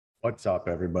What's up,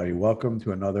 everybody? Welcome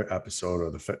to another episode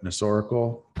of the Fitness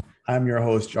Oracle. I'm your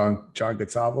host, John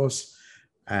Gonzalez.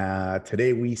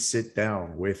 Today, we sit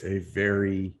down with a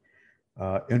very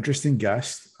interesting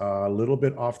guest, a little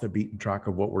bit off the beaten track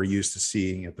of what we're used to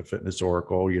seeing at the Fitness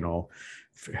Oracle,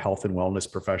 health and wellness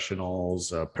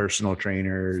professionals, personal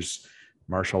trainers,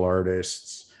 martial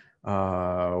artists.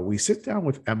 We sit down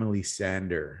with Emily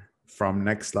Sander from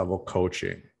Next Level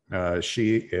Coaching.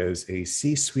 She is a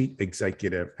C-suite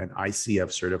executive and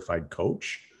ICF certified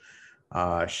coach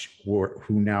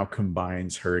who now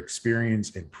combines her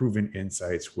experience and proven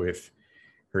insights with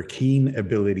her keen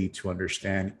ability to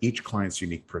understand each client's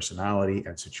unique personality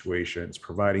and situations,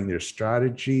 providing their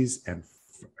strategies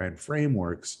and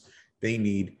frameworks they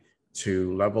need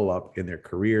to level up in their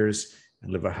careers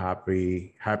and live a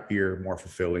happier, more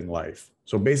fulfilling life.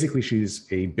 So basically, she's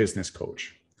a business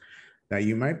coach. Now,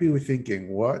 you might be thinking,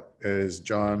 what is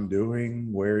John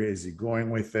doing? Where is he going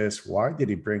with this? Why did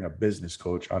he bring a business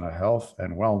coach on a health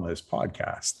and wellness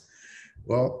podcast?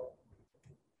 Well,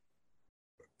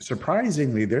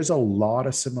 surprisingly, there's a lot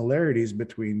of similarities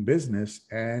between business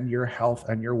and your health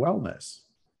and your wellness.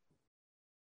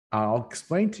 I'll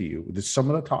explain to you. Some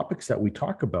of the topics that we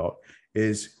talk about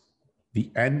is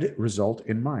the end result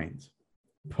in mind,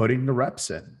 putting the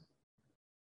reps in.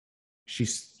 She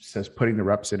says putting the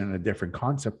reps in a different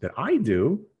concept that I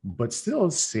do, but still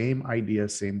same idea,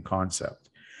 same concept.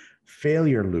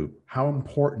 Failure loop, how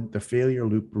important the failure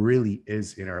loop really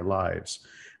is in our lives.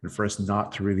 And for us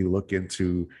not to really look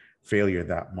into failure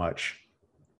that much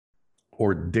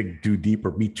or do deep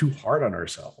or be too hard on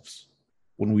ourselves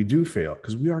when we do fail,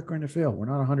 because we are going to fail. We're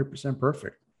not 100%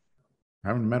 perfect. I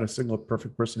haven't met a single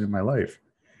perfect person in my life.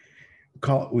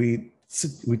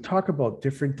 We talk about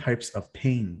different types of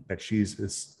pain that she's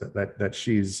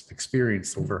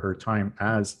experienced over her time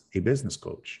as a business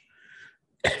coach.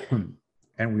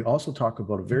 And we also talk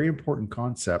about a very important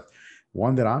concept,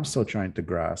 one that I'm still trying to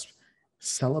grasp,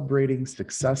 celebrating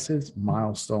successes,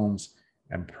 milestones,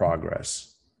 and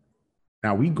progress.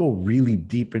 Now, we go really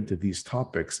deep into these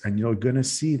topics, and you're going to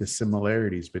see the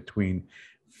similarities between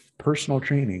personal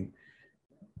training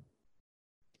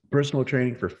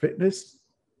for fitness,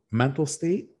 mental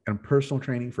state, and personal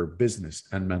training for business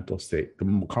and mental state.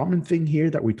 The common thing here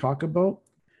that we talk about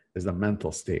is the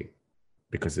mental state,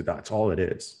 because that's all it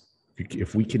is.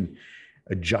 If we can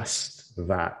adjust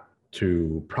that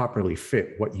to properly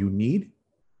fit what you need,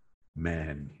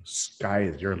 man, sky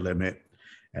is your limit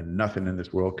and nothing in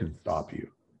this world can stop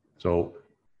you. So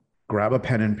grab a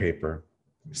pen and paper,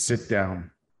 sit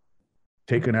down,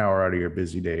 take an hour out of your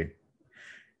busy day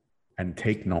and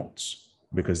take notes,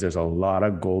 because there's a lot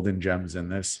of golden gems in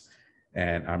this.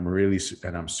 And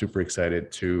I'm super excited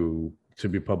to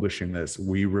be publishing this.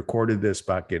 We recorded this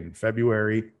back in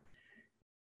February.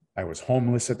 I was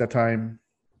homeless at the time.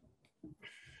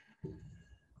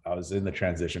 I was in the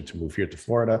transition to move here to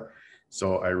Florida.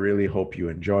 So I really hope you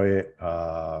enjoy it.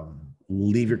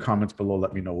 Leave your comments below.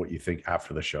 Let me know what you think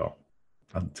after the show.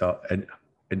 And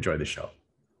enjoy the show.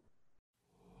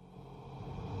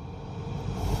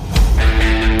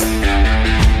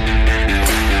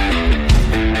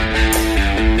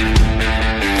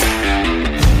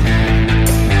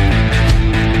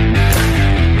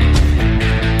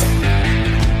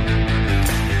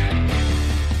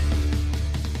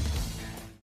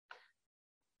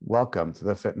 Welcome to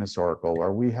the Fitness Oracle,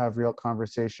 where we have real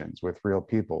conversations with real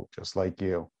people just like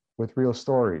you, with real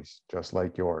stories just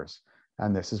like yours.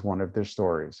 And this is one of their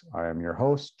stories. I am your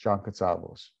host, John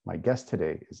Gonzalez. My guest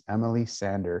today is Emily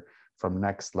Sander from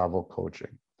Next Level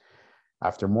Coaching.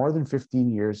 After more than 15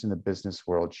 years in the business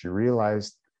world, she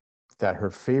realized that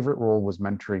her favorite role was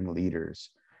mentoring leaders,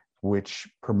 which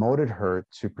promoted her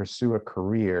to pursue a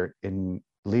career in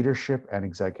leadership and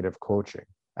executive coaching.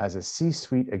 As a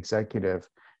C-suite executive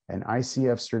and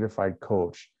ICF certified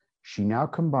coach, she now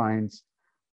combines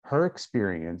her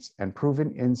experience and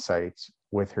proven insights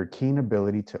with her keen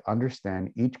ability to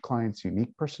understand each client's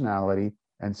unique personality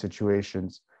and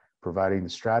situations, providing the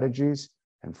strategies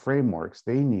and frameworks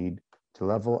they need to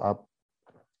level up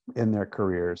in their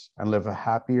careers and live a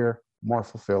happier, more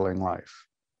fulfilling life.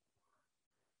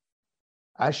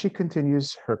 As she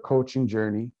continues her coaching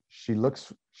journey, she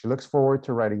looks forward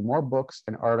to writing more books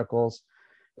and articles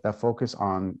that focus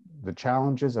on the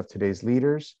challenges of today's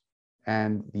leaders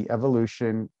and the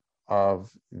evolution of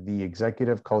the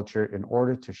executive culture in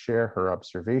order to share her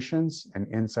observations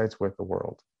and insights with the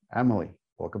world. Emily,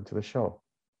 welcome to the show.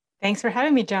 Thanks for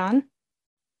having me, John.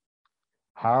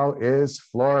 How is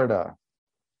Florida?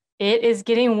 It is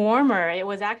getting warmer. It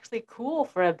was actually cool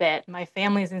for a bit. My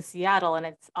family's in Seattle, and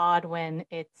it's odd when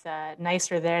it's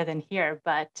nicer there than here.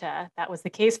 But that was the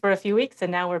case for a few weeks,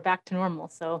 and now we're back to normal.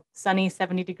 So sunny,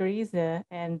 70 degrees,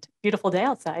 and beautiful day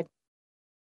outside.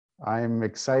 I'm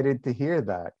excited to hear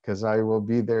that because I will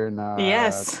be there in a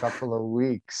Yes, couple of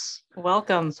weeks.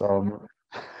 welcome. So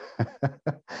I'm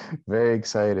very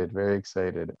excited, very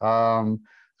excited. So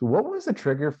what was the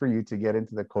trigger for you to get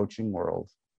into the coaching world?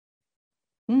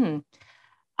 Hmm.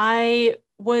 I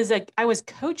was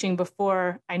coaching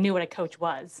before I knew what a coach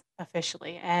was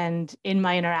officially. And in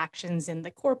my interactions in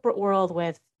the corporate world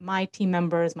with my team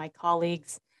members, my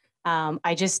colleagues,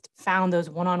 I just found those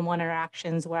one-on-one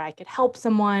interactions where I could help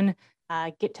someone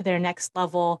get to their next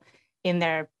level in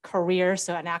their career,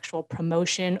 so an actual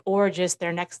promotion or just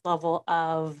their next level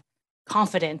of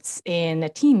confidence in a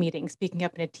team meeting, speaking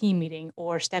up in a team meeting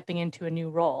or stepping into a new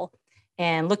role.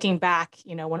 And looking back,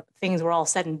 when things were all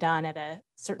said and done at a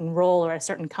certain role or a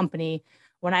certain company,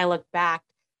 when I look back,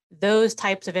 those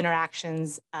types of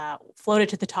interactions floated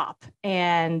to the top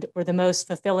and were the most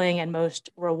fulfilling and most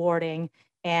rewarding.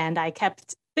 And I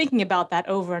kept thinking about that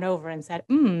over and over and said,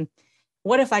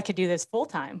 what if I could do this full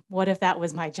time? What if that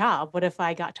was my job? What if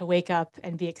I got to wake up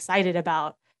and be excited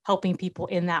about helping people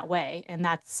in that way? And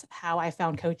that's how I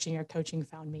found coaching, or coaching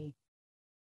found me.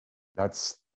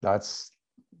 That's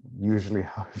usually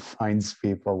how it finds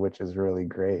people, which is really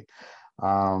great.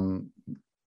 Um,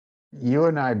 you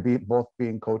and I both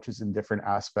being coaches in different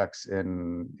aspects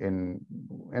in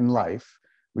life.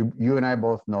 You and I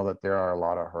both know that there are a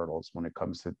lot of hurdles when it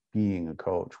comes to being a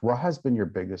coach. What has been your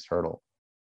biggest hurdle?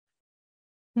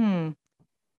 Hmm.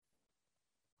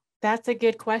 That's a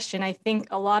good question. I think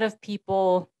a lot of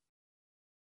people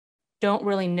don't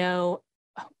really know.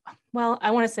 Well,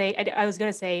 I want to say, I was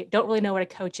going to say, don't really know what a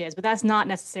coach is, but that's not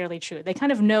necessarily true. They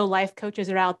kind of know life coaches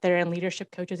are out there and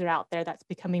leadership coaches are out there. That's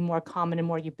becoming more common and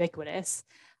more ubiquitous.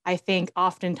 I think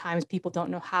oftentimes people don't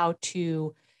know how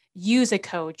to use a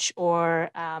coach or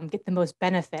get the most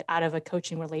benefit out of a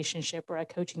coaching relationship or a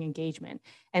coaching engagement.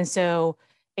 And so,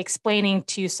 explaining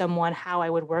to someone how I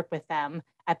would work with them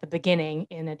at the beginning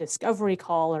in a discovery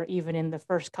call or even in the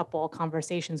first couple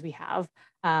conversations we have,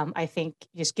 I think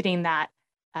just getting that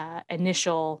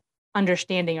initial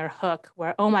understanding or hook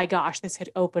where, oh my gosh, this could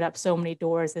open up so many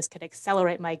doors. This could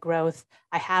accelerate my growth.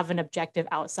 I have an objective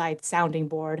outside sounding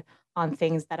board on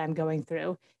things that I'm going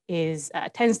through is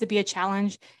tends to be a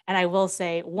challenge. And I will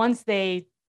say once they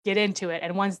get into it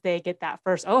and once they get that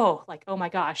first, oh my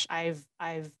gosh, I've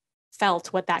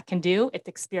felt what that can do. It's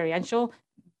experiential.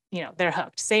 They're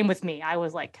hooked. Same with me. I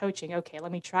was like coaching, okay,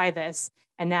 let me try this.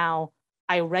 And now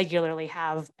I regularly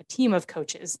have a team of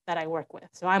coaches that I work with.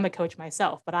 So I'm a coach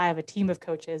myself, but I have a team of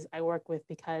coaches I work with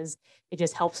because it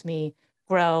just helps me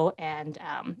grow and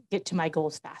get to my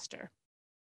goals faster.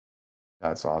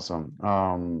 That's awesome.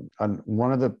 And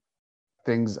one of the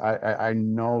things I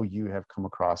know you have come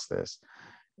across this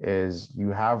is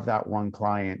you have that one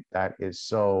client that is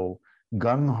so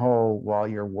gung ho while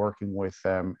you're working with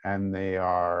them, and they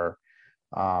are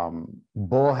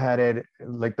bullheaded,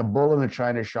 like the bull in the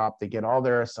china shop. They get all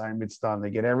their assignments done, they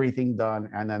get everything done,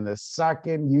 and then the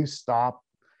second you stop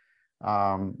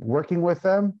working with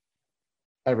them,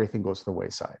 everything goes to the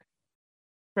wayside.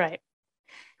 Right.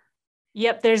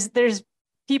 Yep. There's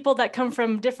people that come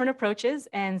from different approaches,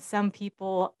 and some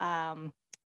people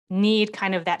need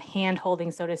kind of that hand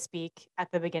holding, so to speak, at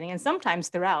the beginning. And sometimes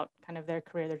throughout kind of their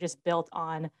career, they're just built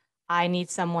on, I need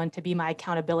someone to be my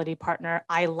accountability partner.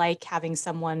 I like having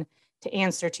someone to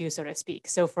answer to, so to speak.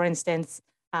 So for instance,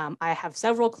 I have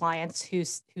several clients who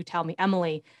tell me,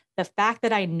 Emily, the fact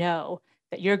that I know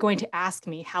that you're going to ask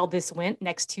me how this went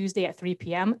next Tuesday at 3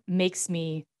 p.m. makes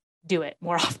me do it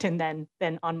more often than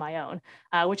on my own,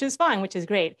 which is fine, which is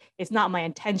great. It's not my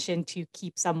intention to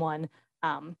keep someone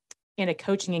in a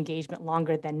coaching engagement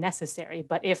longer than necessary.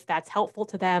 But if that's helpful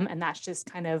to them and that's just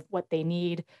kind of what they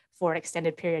need for an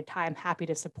extended period of time, happy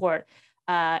to support.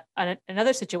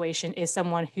 Another situation is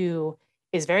someone who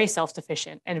is very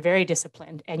self-sufficient and very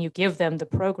disciplined, and you give them the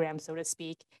program, so to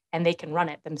speak, and they can run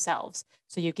it themselves.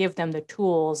 So you give them the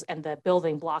tools and the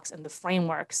building blocks and the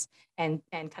frameworks and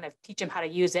kind of teach them how to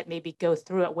use it, maybe go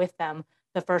through it with them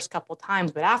the first couple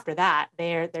times, but after that,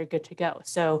 they're good to go.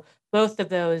 So both of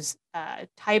those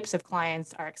types of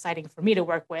clients are exciting for me to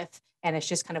work with, and it's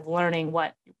just kind of learning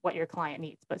what your client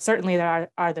needs. But certainly there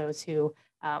are those who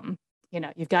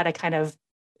you've got to kind of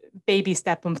baby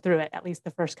step them through it at least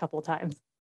the first couple of times.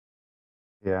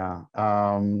 Yeah.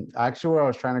 Actually, where I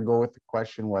was trying to go with the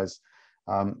question was,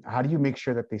 how do you make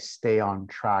sure that they stay on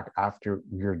track after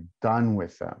you're done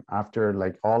with them? After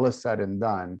like all is said and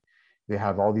done, they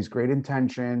have all these great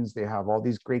intentions, they have all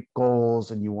these great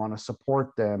goals, and you want to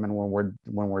support them. And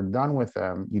when we're done with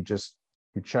them, you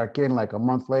check in like a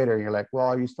month later, and you're like, well,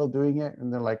 are you still doing it?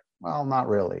 And they're like, well, not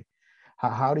really.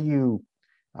 How do you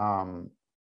um,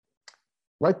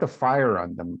 light the fire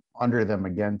on them under them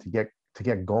again to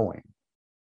get going?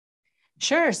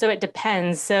 Sure. So it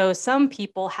depends. So some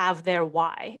people have their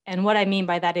why. And what I mean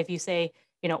by that, if you say,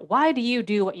 why do you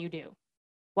do what you do?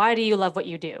 Why do you love what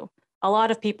you do? A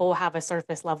lot of people have a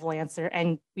surface level answer,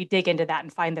 and we dig into that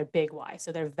and find their big why.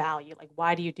 So their value, like,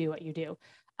 why do you do what you do?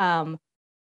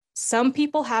 Some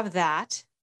people have that,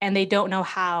 and they don't know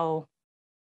how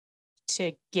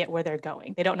to get where they're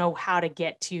going. They don't know how to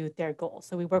get to their goal.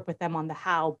 So we work with them on the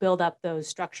how, build up those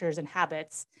structures and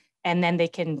habits, and then they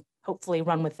can hopefully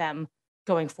run with them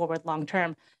going forward long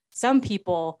term. Some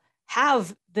people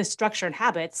have the structure and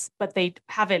habits, but they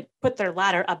haven't put their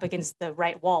ladder up against the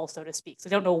right wall, so to speak. So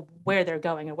they don't know where they're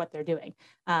going or what they're doing,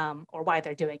 or why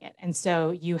they're doing it. And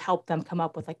so you help them come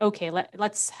up with like, okay,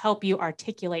 let's help you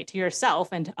articulate to yourself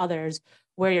and to others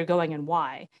where you're going and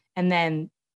why. And then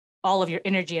all of your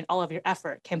energy and all of your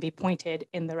effort can be pointed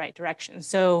in the right direction.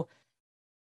 So,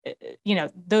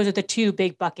 those are the two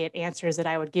big bucket answers that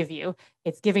I would give you.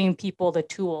 It's giving people the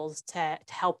tools to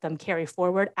help them carry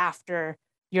forward after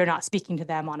you're not speaking to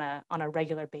them on a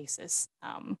regular basis.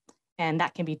 And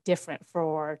that can be different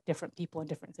for different people in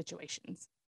different situations.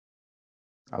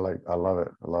 I love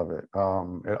it. I love it.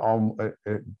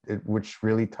 Which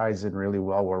really ties in really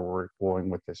well where we're going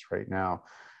with this right now,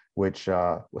 which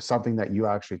was something that you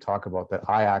actually talk about that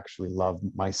I actually love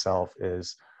myself,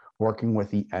 is working with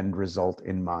the end result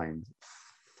in mind.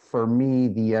 For me,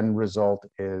 the end result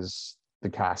is the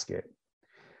casket.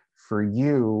 For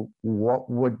you, what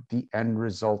would the end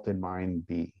result in mind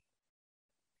be?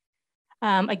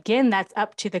 Again, that's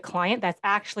up to the client. That's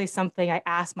actually something I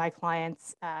ask my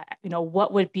clients,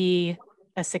 what would be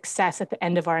a success at the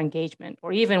end of our engagement,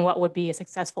 or even what would be a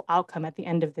successful outcome at the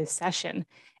end of this session.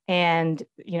 And,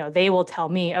 they will tell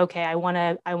me, okay, I want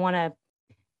to,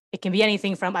 it can be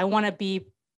anything from, I want to be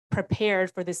prepared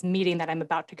for this meeting that I'm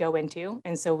about to go into.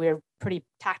 And so we're pretty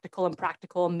tactical and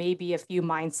practical, maybe a few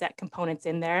mindset components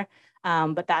in there.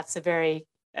 But that's a very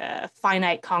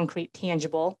finite, concrete,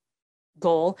 tangible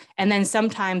goal. And then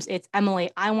sometimes it's,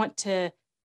 Emily, I want to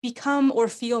become or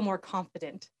feel more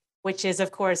confident, which is,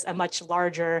 of course, a much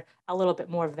larger, a little bit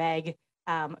more vague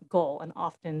goal, and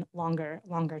often longer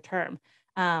term.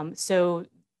 So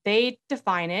they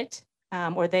define it,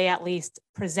 or they at least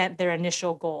present their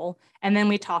initial goal, and then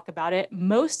we talk about it.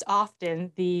 Most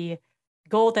often, the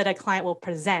goal that a client will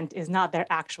present is not their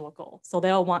actual goal. So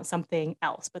they'll want something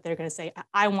else, but they're going to say,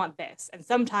 I want this. And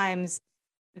sometimes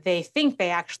they think they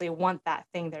actually want that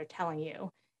thing they're telling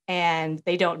you, and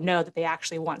they don't know that they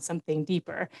actually want something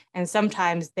deeper. And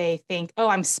sometimes they think, oh,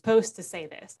 I'm supposed to say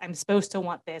this, I'm supposed to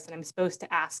want this, and I'm supposed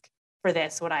to ask for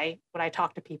this when I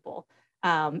talk to people.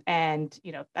 And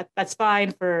that's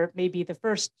fine for maybe the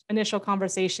first initial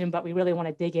conversation, but we really want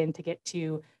to dig in to get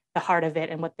to the heart of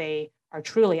it and what they are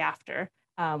truly after,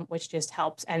 which just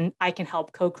helps. And I can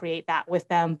help co-create that with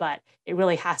them, but it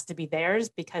really has to be theirs,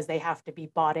 because they have to be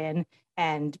bought in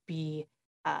and be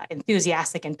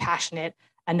enthusiastic and passionate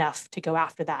enough to go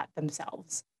after that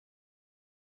themselves.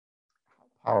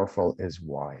 Powerful is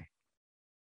why.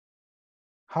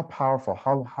 How powerful,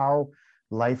 how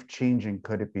life-changing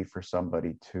could it be for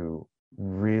somebody to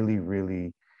really,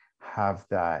 really have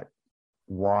that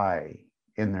why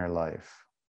in their life?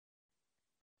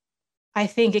 I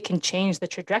think it can change the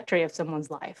trajectory of someone's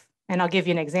life. And I'll give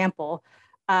you an example.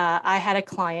 I had a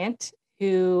client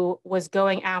who was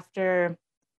going after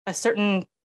a certain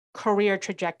career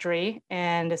trajectory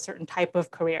and a certain type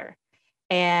of career.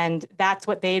 And that's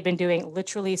what they had been doing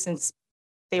literally since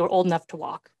they were old enough to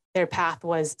walk. Their path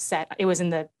was set. It was in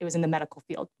the medical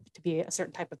field to be a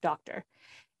certain type of doctor.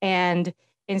 And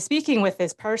in speaking with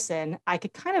this person, I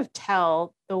could kind of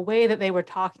tell the way that they were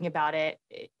talking about it,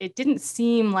 it didn't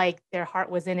seem like their heart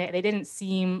was in it. They didn't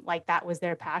seem like that was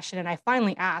their passion. And I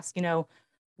finally asked,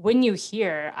 when you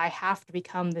hear I have to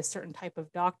become this certain type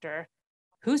of doctor,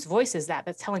 whose voice is that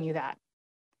that's telling you that?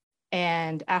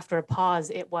 And after a pause,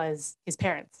 it was his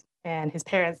parents. And his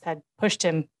parents had pushed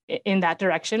him in that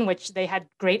direction, which they had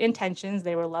great intentions.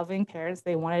 They were loving parents.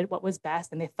 They wanted what was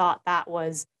best. And they thought that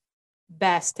was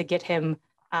best to get him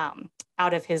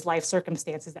out of his life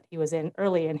circumstances that he was in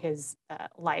early in his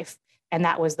life. And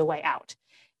that was the way out.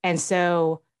 And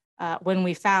so when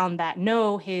we found that,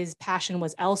 no, his passion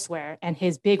was elsewhere, and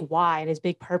his big why and his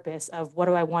big purpose of what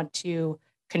do I want to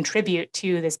contribute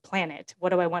to this planet? What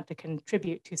do I want to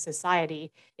contribute to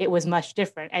society? It was much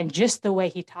different. And just the way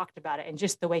he talked about it and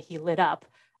just the way he lit up,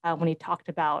 when he talked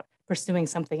about pursuing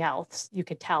something else. You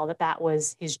could tell that that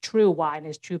was his true why and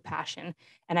his true passion.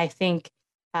 And I think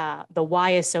the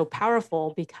why is so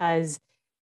powerful because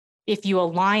if you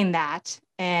align that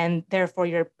and therefore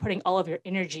you're putting all of your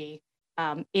energy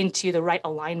into the right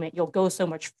alignment, you'll go so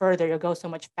much further, you'll go so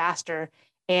much faster,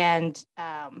 and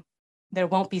there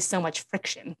won't be so much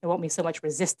friction. There won't be so much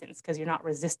resistance because you're not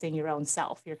resisting your own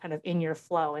self. You're kind of in your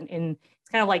flow, and it's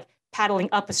kind of like paddling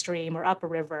up a stream or up a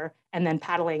river and then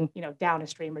paddling, down a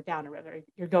stream or down a river.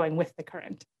 You're going with the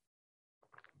current.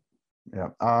 Yeah.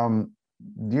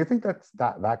 Do you think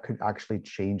that could actually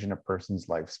change in a person's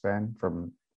lifespan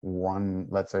from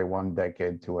let's say one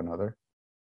decade to another?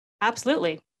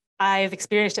 Absolutely. I've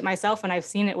experienced it myself and I've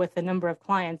seen it with a number of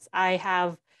clients. I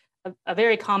have a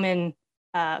very common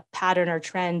pattern or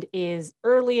trend is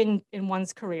early in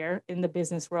one's career in the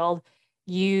business world,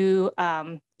 you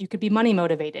could be money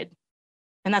motivated.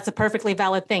 And that's a perfectly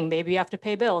valid thing. Maybe you have to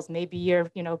pay bills. Maybe you're,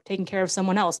 taking care of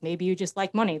someone else. Maybe you just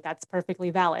like money. That's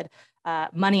perfectly valid.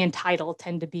 Money and title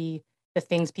tend to be the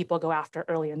things people go after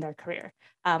early in their career.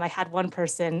 I had one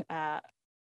person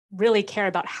really care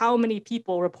about how many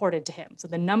people reported to him. So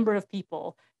the number of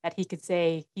people that he could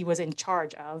say he was in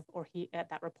charge of or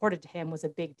that reported to him was a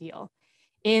big deal.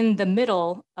 In the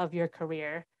middle of your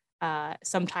career,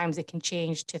 sometimes it can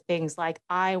change to things like,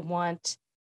 I want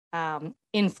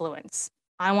influence.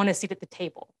 I want a seat at the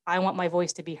table. I want my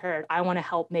voice to be heard. I want to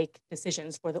help make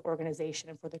decisions for the organization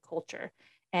and for the culture.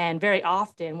 And very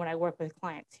often when I work with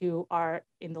clients who are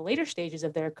in the later stages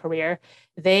of their career,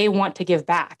 they want to give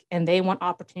back and they want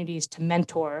opportunities to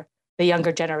mentor the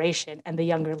younger generation and the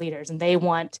younger leaders. And they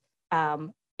want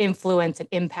influence and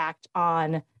impact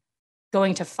on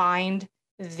going to find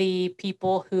the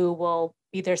people who will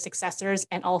be their successors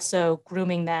and also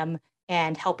grooming them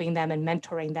and helping them and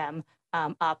mentoring them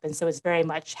up. And so it's very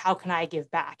much, how can I give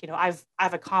back? I've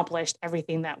accomplished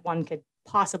everything that one could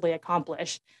possibly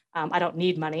accomplish. I don't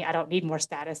need money. I don't need more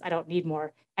status. I don't need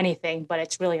more anything, but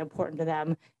it's really important to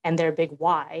them. And their big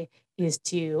why is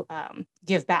to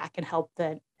give back and help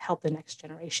the next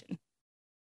generation.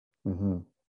 Mm-hmm.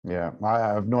 Yeah,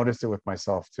 I've noticed it with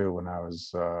myself too. When I was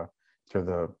to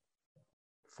the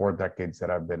 4 decades that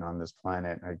I've been on this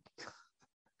planet,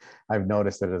 I've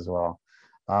noticed it as well.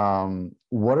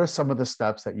 What are some of the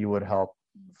steps that you would help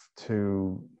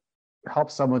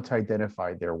someone to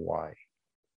identify their why?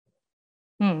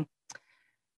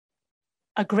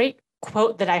 A great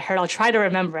quote that I heard, I'll try to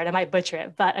remember it, I might butcher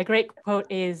it, but a great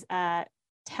quote is,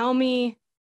 tell me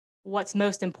what's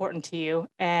most important to you,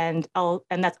 and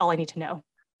that's all I need to know.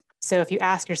 So if you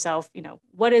ask yourself,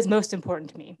 what is most important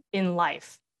to me in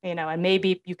life, and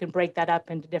maybe you can break that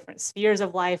up into different spheres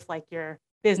of life, like your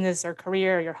business or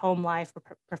career, your home life or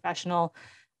professional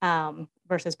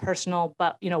versus personal.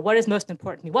 But, what is most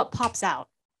important to me? What pops out?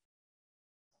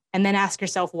 And then ask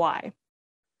yourself why.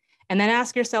 And then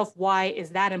ask yourself, why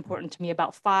is that important to me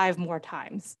about 5 more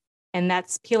times? And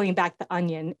that's peeling back the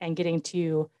onion and getting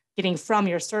from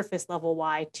your surface level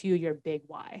why to your big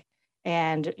why.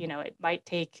 And, it might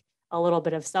take a little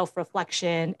bit of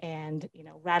self-reflection and,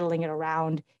 rattling it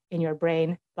around in your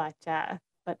brain, but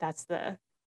that's the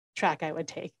track I would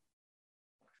take.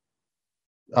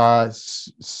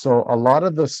 So a lot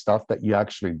of the stuff that you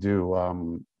actually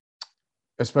do,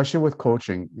 especially with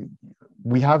coaching,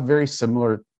 we have very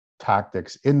similar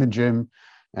tactics in the gym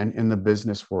and in the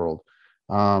business world.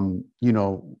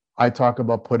 I talk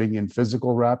about putting in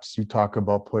physical reps. You talk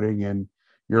about putting in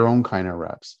your own kind of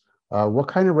reps. What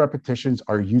kind of repetitions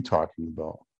are you talking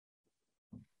about?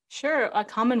 Sure. A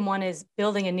common one is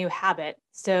building a new habit.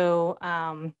 So,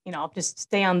 I'll just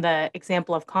stay on the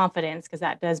example of confidence because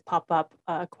that does pop up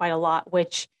quite a lot,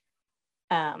 which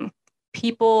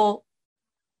people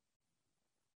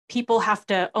have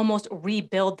to almost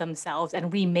rebuild themselves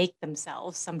and remake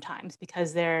themselves sometimes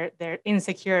because their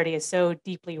insecurity is so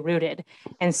deeply rooted.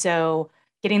 And so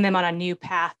getting them on a new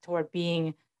path toward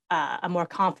being a more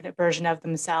confident version of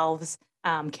themselves,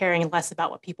 caring less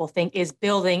about what people think, is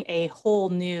building a whole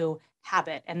new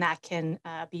habit. And that can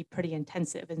be pretty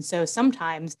intensive. And so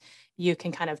sometimes you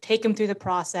can kind of take them through the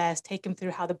process, take them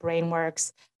through how the brain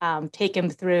works, take them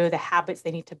through the habits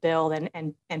they need to build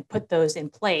and put those in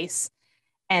place.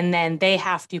 And then they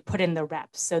have to put in the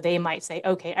reps. So they might say,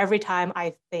 okay, every time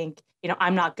I think,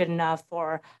 I'm not good enough,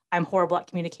 or I'm horrible at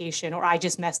communication, or I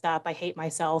just messed up, I hate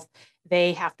myself,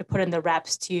 they have to put in the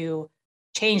reps to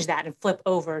change that and flip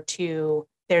over to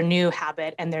their new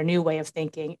habit and their new way of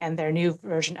thinking and their new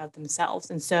version of themselves.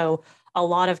 And so a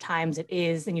lot of times it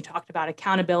is, and you talked about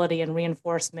accountability and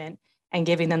reinforcement and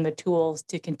giving them the tools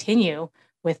to continue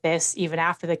with this even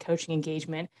after the coaching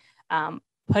engagement.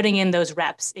 putting in those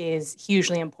reps is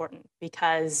hugely important,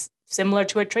 because similar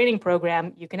to a training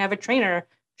program, you can have a trainer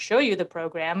show you the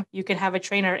program. You can have a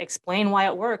trainer explain why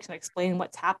it works and explain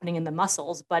what's happening in the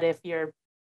muscles. But if your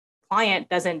client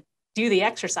doesn't do the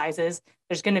exercises,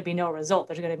 there's going to be no result.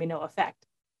 There's going to be no effect.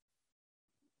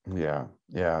 Yeah,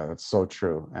 that's so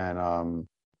true. And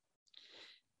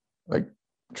like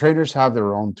trainers have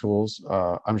their own tools.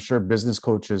 I'm sure business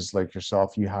coaches like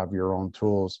yourself, you have your own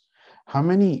tools. How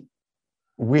many?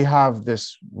 We have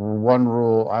this one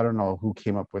rule. I don't know who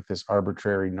came up with this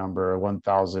arbitrary number,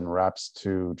 1,000 reps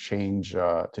to change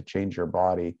your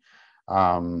body.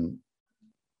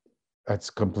 That's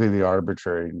completely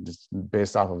arbitrary, just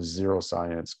based off of zero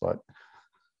science. But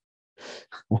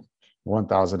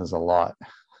 1,000 is a lot,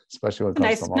 especially when it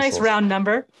comes to muscles. Nice round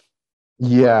number.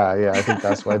 Yeah, I think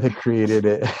that's why they created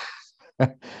it.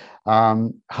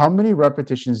 How many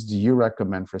repetitions do you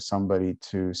recommend for somebody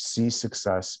to see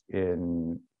success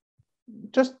in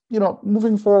just,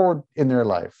 moving forward in their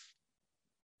life?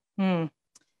 That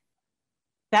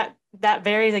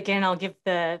varies. Again, I'll give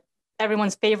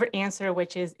everyone's favorite answer,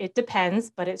 which is it depends,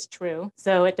 but it's true.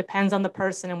 So it depends on the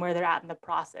person and where they're at in the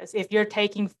process. If you're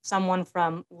taking someone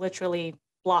from literally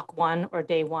block one or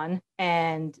day one,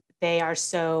 and they are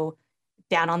so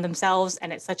down on themselves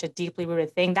and it's such a deeply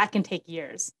rooted thing, that can take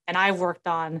years. And I've worked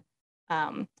on,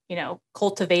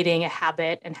 cultivating a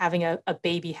habit and having a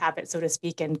baby habit, so to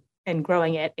speak, and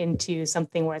growing it into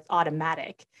something where it's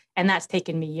automatic. And that's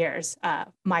taken me years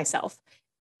myself.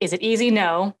 Is it easy?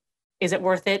 No. Is it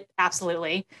worth it?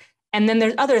 Absolutely. And then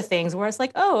there's other things where it's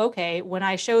like, oh, okay, when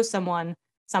I show someone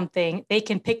something, they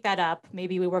can pick that up.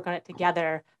 Maybe we work on it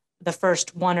together the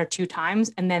first one or two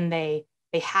times, and then they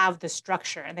have the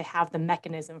structure and they have the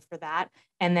mechanism for that.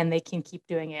 And then they can keep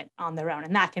doing it on their own.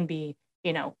 And that can be,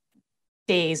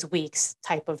 days, weeks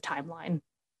type of timeline.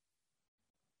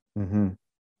 Mm-hmm.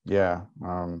 Yeah.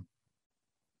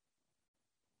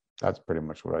 That's pretty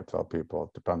much what I tell people.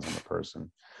 It depends on the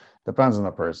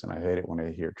person. I hate it when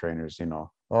I hear trainers,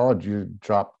 oh, you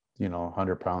dropped,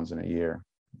 100 pounds in a year.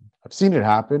 I've seen it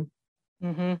happen.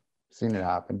 Mm-hmm.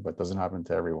 But it doesn't happen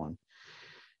to everyone.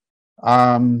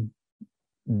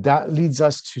 That leads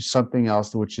us to something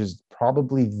else, which is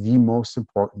probably the most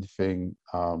important thing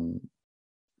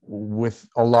with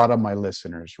a lot of my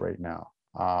listeners right now.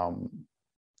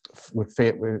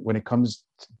 When it comes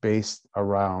to based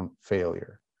around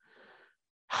failure,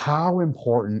 how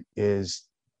important is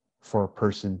for a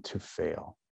person to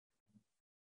fail?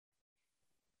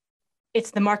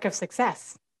 It's the mark of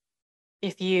success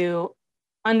if you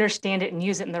understand it and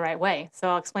use it in the right way. So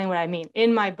I'll explain what I mean.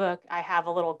 In my book, I have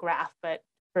a little graph, but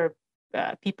for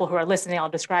people who are listening, I'll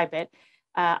describe it.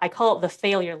 I call it the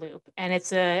failure loop, and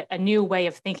it's a new way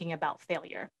of thinking about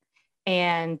failure.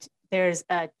 And there's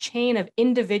a chain of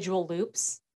individual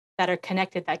loops that are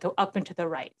connected that go up and to the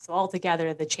right. So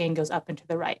altogether, the chain goes up and to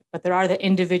the right. But there are the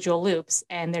individual loops,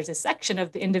 and there's a section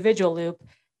of the individual loop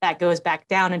that goes back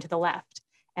down and to the left.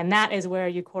 And that is where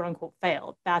you quote unquote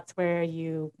failed. That's where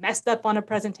you messed up on a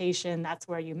presentation. That's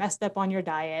where you messed up on your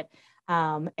diet,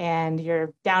 and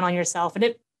you're down on yourself.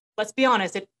 And let's be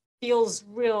honest, it feels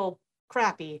real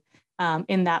crappy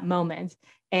in that moment.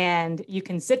 And you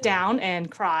can sit down and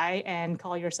cry and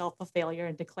call yourself a failure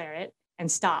and declare it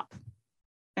and stop.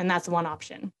 And that's one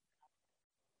option.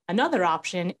 Another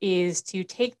option is to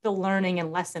take the learning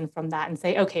and lesson from that and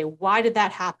say, okay, why did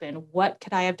that happen? What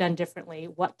could I have done differently?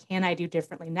 What can I do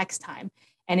differently next time?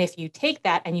 And if you take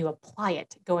that and you apply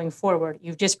it going forward,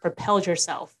 you've just propelled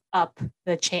yourself up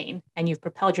the chain, and you've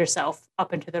propelled yourself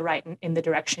up and to the right in the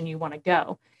direction you want to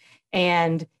go.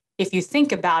 And if you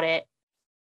think about it,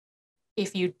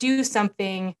 if you do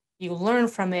something, you learn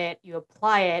from it, you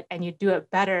apply it, and you do it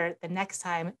better the next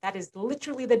time, that is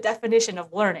literally the definition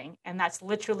of learning. And that's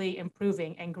literally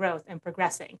improving and growth and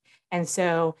progressing. And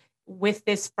so with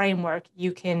this framework,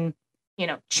 you can,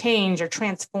 change or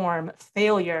transform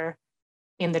failure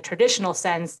in the traditional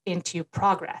sense into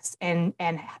progress, and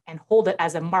hold it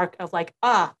as a mark of like,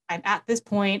 I'm at this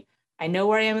point. I know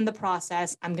where I am in the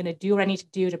process. I'm going to do what I need to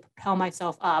do to propel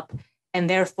myself up. And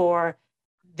therefore,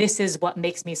 this is what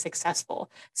makes me successful.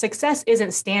 Success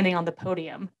isn't standing on the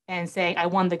podium and saying, I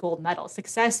won the gold medal.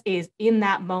 Success is in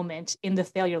that moment in the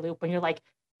failure loop when you're like,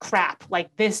 crap,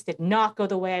 like this did not go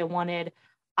the way I wanted.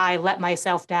 I let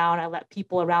myself down. I let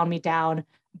people around me down,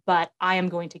 but I am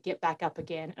going to get back up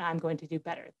again and I'm going to do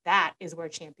better. That is where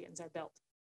champions are built.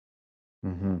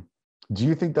 Mm-hmm. Do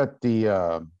you think that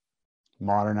the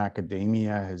modern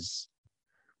academia is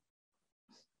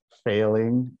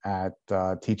failing at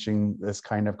teaching this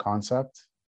kind of concept?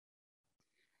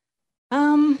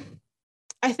 I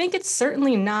think it's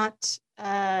certainly not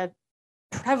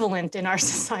prevalent in our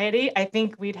society, I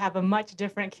think we'd have a much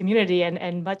different community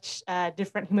and much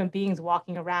different human beings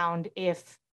walking around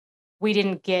if we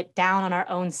didn't get down on our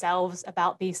own selves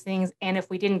about these things. And if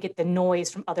we didn't get the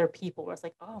noise from other people where it's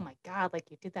like, oh my God,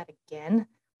 like you did that again.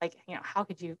 Like, how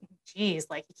could you, geez,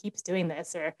 like he keeps doing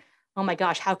this, or, oh my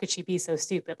gosh, how could she be so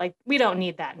stupid? Like, we don't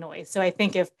need that noise. So I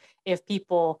think if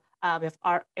people, if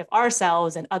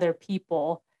ourselves and other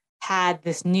people had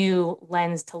this new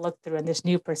lens to look through and this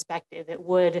new perspective, it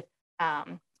would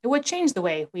change the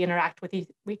way we interact with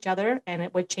each other, and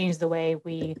it would change the way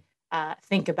we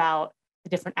think about the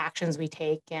different actions we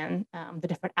take and the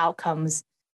different outcomes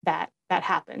that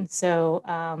happen. So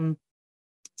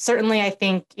certainly, I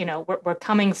think we're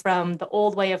coming from the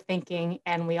old way of thinking,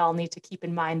 and we all need to keep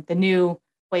in mind the new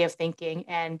way of thinking.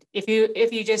 And if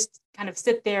you just kind of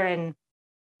sit there and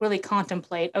really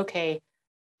contemplate, okay,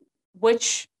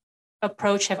 which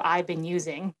approach have I been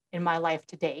using in my life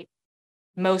to date?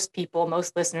 Most people,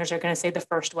 most listeners are going to say the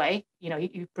first way.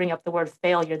 You bring up the word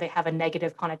failure, they have a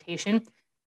negative connotation.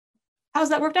 How's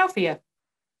that worked out for you?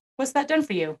 What's that done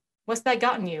for you? What's that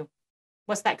gotten you?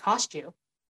 What's that cost you?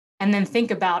 And then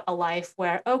think about a life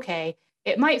where, okay,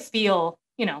 it might feel,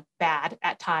 bad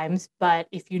at times, but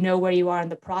if you know where you are in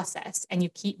the process and you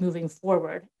keep moving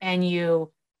forward and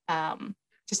you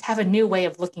just have a new way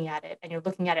of looking at it, and you're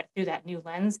looking at it through that new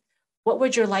lens, what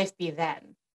would your life be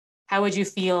then? How would you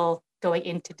feel going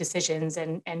into decisions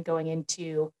and going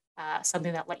into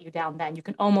something that let you down then? You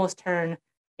can almost turn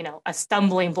a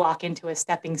stumbling block into a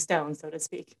stepping stone, so to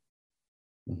speak.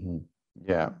 Mm-hmm.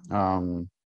 Yeah.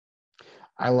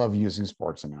 I love using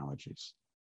sports analogies.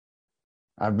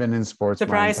 I've been in sports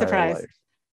surprise, my entire surprise.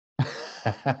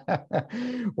 life.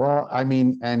 Well, I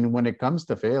mean, and when it comes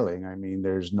to failing, I mean,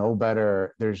 there's no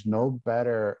better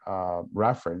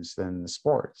reference than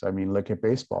sports. I mean, look at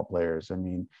baseball players. I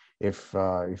mean, if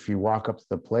you walk up to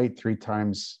the plate 3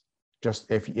 times,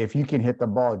 just if you can hit the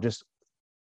ball just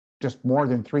more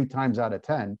than 3 times out of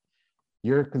 10,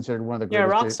 you're considered one of the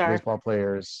greatest baseball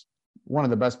players, one of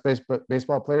the best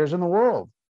baseball players in the world.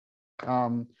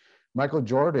 Michael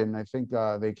Jordan, I think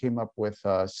they came up with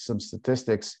some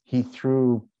statistics. He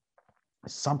threw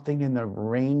something in the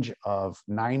range of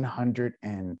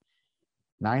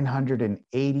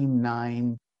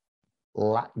 989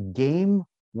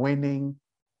 game-winning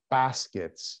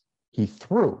baskets he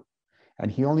threw, and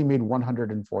he only made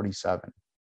 147.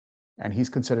 And he's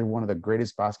considered one of the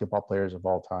greatest basketball players of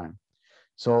all time.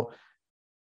 So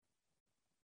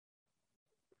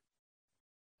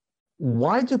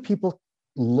why do people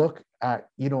look at,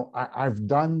 I've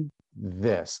done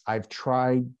this, I've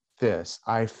tried this,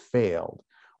 I failed.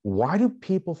 Why do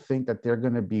people think that they're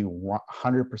going to be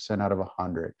 100% out of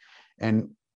 100?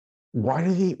 And why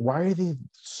are they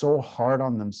so hard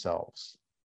on themselves?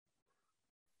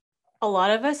 A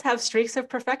lot of us have streaks of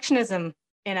perfectionism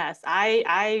in us.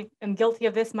 I am guilty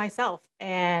of this myself.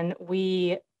 And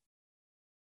we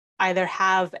either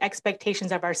have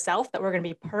expectations of ourselves that we're going to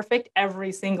be perfect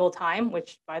every single time,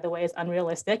 which, by the way, is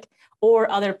unrealistic, or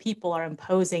other people are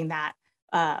imposing that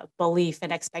belief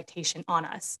and expectation on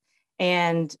us.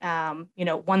 And,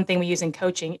 one thing we use in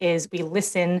coaching is we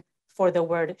listen for the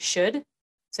word should.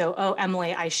 So, oh,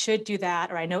 Emily, I should do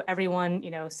that. Or I know everyone,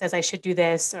 says I should do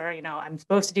this, or, I'm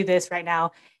supposed to do this right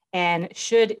now. And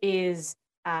should is,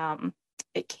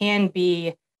 it can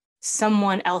be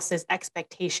someone else's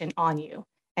expectation on you.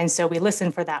 And so we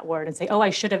listen for that word and say, oh, I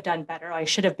should have done better. I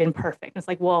should have been perfect. And it's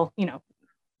like, well,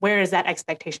 where is that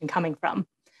expectation coming from?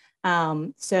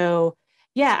 So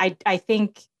yeah, I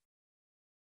think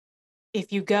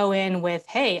if you go in with,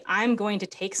 hey, I'm going to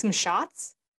take some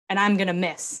shots and I'm going to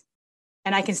miss,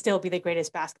 and I can still be the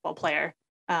greatest basketball player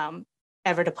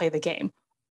ever to play the game.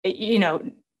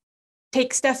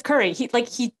 Take Steph Curry.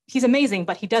 He's amazing,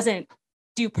 but he doesn't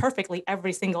do perfectly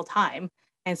every single time.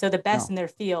 And so the best in their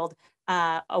field,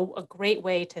 a great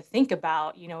way to think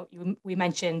about, we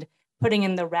mentioned putting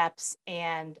in the reps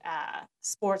and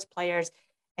sports players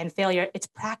and failure, it's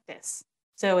practice.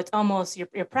 So it's almost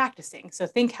you're practicing. So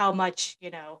think how much,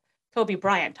 Kobe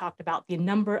Bryant talked about the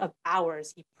number of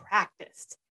hours he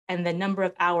practiced and the number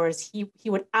of hours he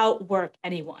would outwork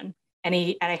anyone.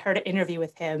 And I heard an interview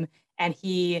with him, and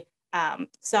he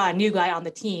saw a new guy on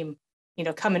the team,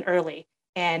 coming early,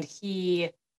 and he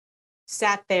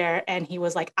sat there and he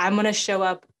was like, I'm going to show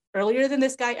up earlier than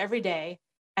this guy every day,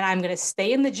 and I'm going to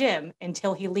stay in the gym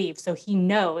until he leaves, so he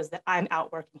knows that I'm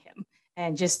outworking him.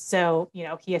 And just so,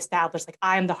 he established, like,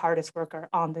 I'm the hardest worker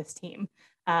on this team.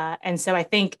 And so I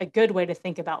think a good way to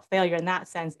think about failure in that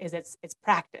sense is it's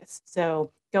practice.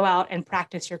 So go out and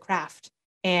practice your craft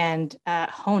and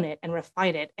hone it and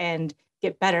refine it and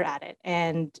get better at it.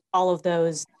 And all of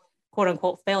those quote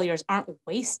unquote failures aren't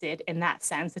wasted in that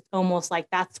sense. It's almost like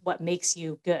that's what makes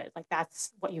you good. Like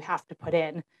that's what you have to put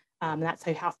in. And that's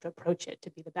how you have to approach it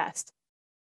to be the best.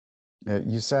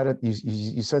 You said it.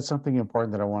 You said something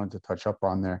important that I wanted to touch up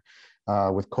on there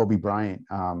with Kobe Bryant.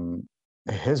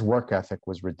 His work ethic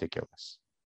was ridiculous,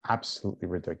 absolutely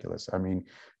ridiculous. I mean,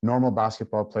 normal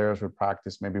basketball players would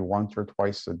practice maybe once or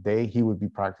twice a day. He would be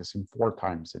practicing 4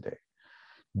 times a day.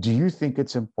 Do you think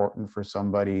it's important for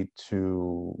somebody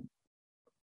to,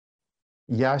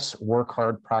 yes, work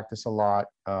hard, practice a lot,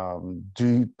 do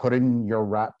you put in your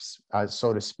reps,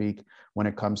 so to speak, when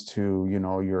it comes to, you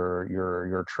know,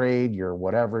 your trade, your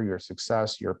whatever, your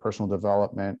success, your personal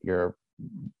development, your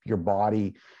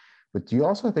body? But do you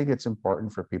also think it's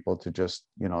important for people to just,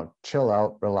 you know, chill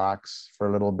out, relax for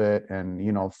a little bit, and,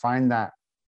 you know, find that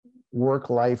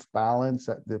work-life balance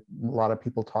that a lot of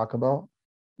people talk about?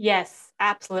 Yes,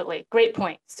 absolutely. Great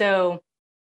point. So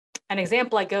an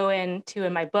example I go into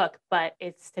in my book, but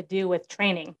it's to do with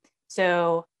training.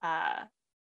 So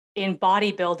in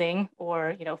bodybuilding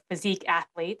or, you know, physique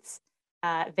athletes,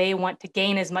 they want to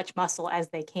gain as much muscle as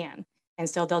they can. And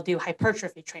so they'll do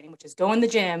hypertrophy training, which is go in the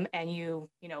gym and you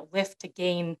know, lift to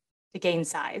gain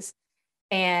size.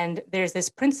 And there's this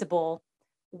principle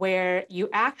where you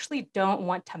actually don't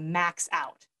want to max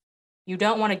out. You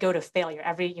don't want to go to failure.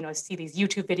 You know, see these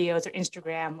YouTube videos or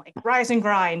Instagram, like rise and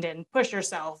grind and push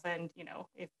yourself. And, you know,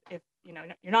 if you know,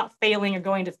 you're not failing or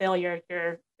going to failure,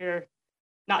 you're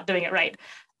not doing it right.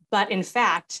 But in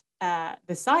fact,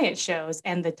 the science shows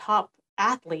and the top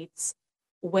athletes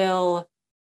will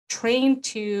train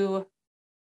to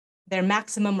their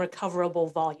maximum recoverable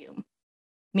volume,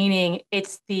 meaning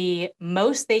it's the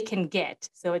most they can get.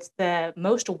 So it's the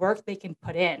most work they can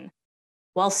put in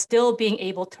while still being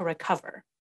able to recover.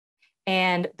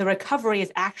 And the recovery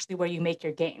is actually where you make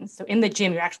your gains. So in the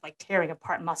gym, you're actually like tearing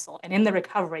apart muscle. And in the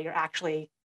recovery, you're actually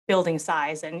building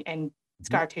size and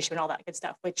scar tissue and all that good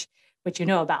stuff, which you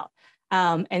know about.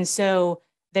 And so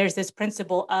there's this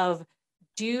principle of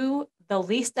do the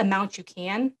least amount you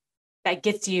can that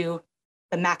gets you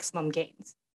the maximum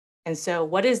gains. And so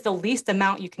what is the least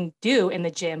amount you can do in the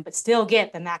gym, but still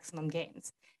get the maximum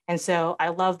gains? And so I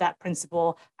love that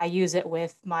principle. I use it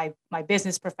with my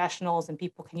business professionals, and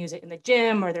people can use it in the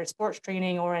gym or their sports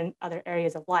training or in other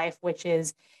areas of life, which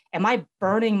is, am I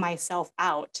burning myself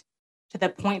out to the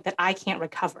point that I can't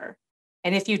recover?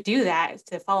 And if you do that,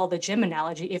 to follow the gym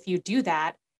analogy, if you do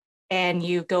that and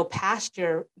you go past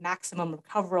your maximum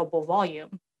recoverable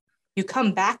volume, you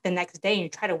come back the next day and you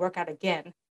try to work out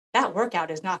again, that workout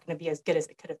is not going to be as good as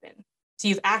it could have been. So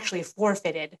you've actually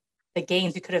forfeited the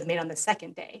gains you could have made on the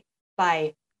second day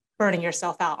by burning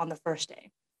yourself out on the first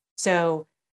day. So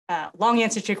long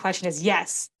answer to your question is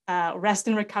yes, rest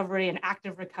and recovery and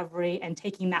active recovery and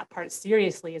taking that part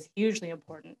seriously is hugely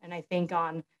important. And I think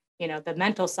on, you know, the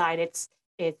mental side, it's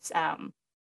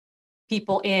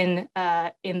people in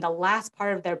the last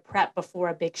part of their prep before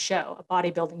a big show, a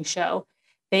bodybuilding show,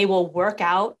 they will work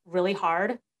out really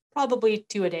hard, probably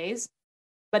 2 a-days,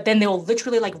 but then they'll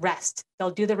literally like rest. They'll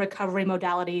do the recovery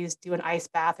modalities, do an ice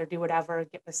bath or do whatever,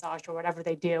 get massaged or whatever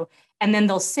they do. And then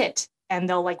they'll sit and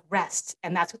they'll like rest.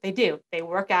 And that's what they do. They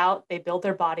work out, they build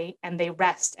their body, and they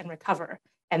rest and recover.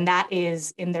 And that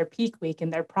is in their peak week, in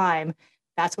their prime,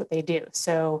 that's what they do.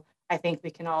 So I think we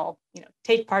can all, you know,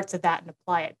 take parts of that and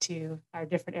apply it to our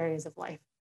different areas of life.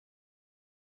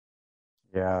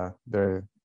 Yeah,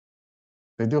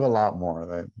 they do a lot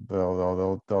more.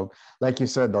 They'll, like you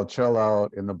said, they'll chill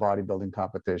out in the bodybuilding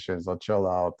competitions. They'll chill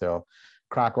out. They'll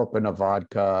crack open a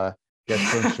vodka, get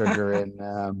some sugar in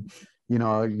them.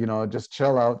 Just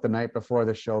chill out the night before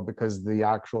the show, because the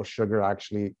actual sugar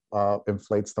actually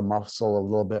inflates the muscle a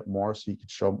little bit more, so you can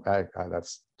show.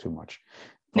 That's too much.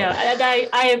 No,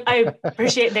 I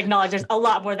appreciate the acknowledge. There's a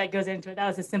lot more that goes into it. That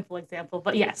was a simple example,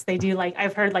 but yes, they do. Like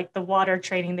I've heard, like the water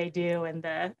training they do, and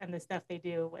the stuff they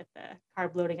do with the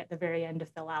carb loading at the very end to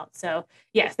fill out. So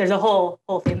yes, there's a whole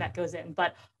thing that goes in.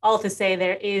 But all to say,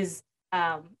 there is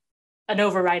an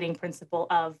overriding principle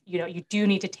of, you know, you do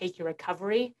need to take your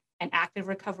recovery and active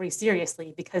recovery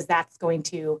seriously, because that's going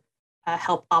to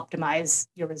help optimize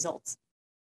your results.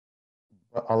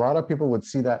 A lot of people would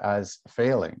see that as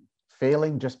failing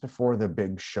just before the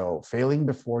big show, failing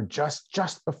before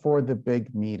just before the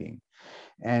big meeting.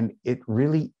 And it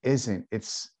really isn't.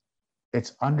 It's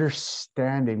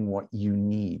understanding what you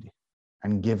need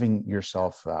and giving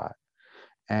yourself that.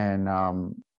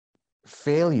 And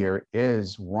failure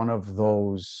is one of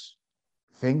those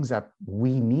things that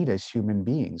we need as human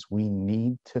beings. We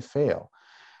need to fail.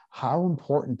 How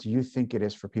important do you think it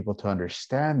is for people to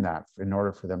understand that in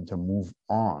order for them to move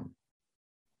on?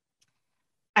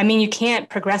 I mean, you can't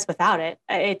progress without it.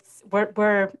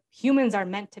 We're humans are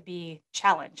meant to be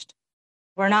challenged.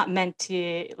 We're not meant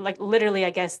to, like, literally, I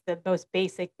guess the most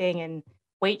basic thing in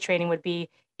weight training would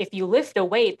be if you lift a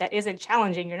weight that isn't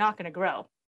challenging, you're not going to grow,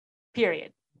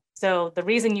 period. So the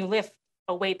reason you lift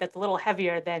a weight that's a little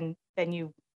heavier than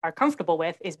you are comfortable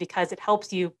with is because it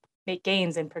helps you make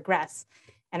gains and progress.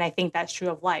 And I think that's true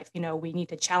of life. You know, we need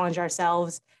to challenge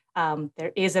ourselves.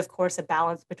 There is, of course, a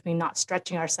balance between not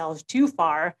stretching ourselves too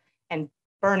far and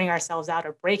burning ourselves out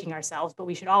or breaking ourselves, but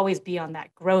we should always be on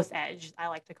that growth edge, I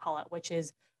like to call it, which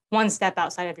is one step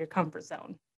outside of your comfort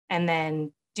zone, and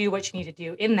then do what you need to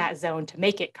do in that zone to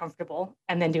make it comfortable,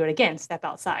 and then do it again, step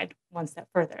outside one step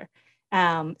further.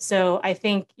 So I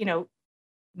think, you know,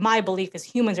 my belief is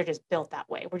humans are just built that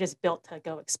way. We're just built to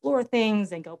go explore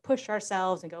things and go push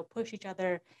ourselves and go push each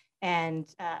other. And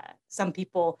some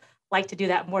people like to do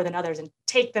that more than others and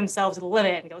take themselves to the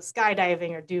limit and go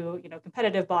skydiving or do, you know,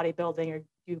 competitive bodybuilding or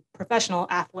do professional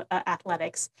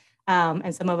athletics.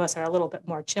 And some of us are a little bit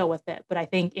more chill with it. But I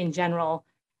think in general,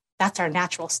 that's our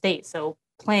natural state. So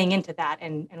playing into that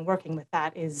and working with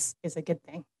that is a good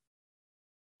thing.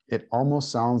 It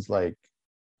almost sounds like,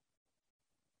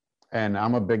 and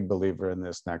I'm a big believer in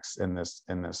this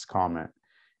comment.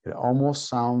 It almost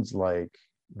sounds like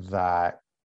that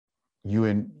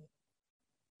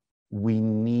we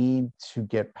need to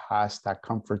get past that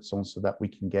comfort zone so that we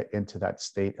can get into that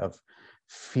state of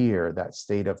fear, that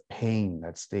state of pain,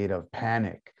 that state of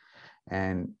panic.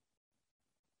 And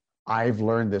I've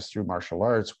learned this through martial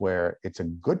arts, where it's a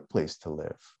good place to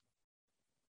live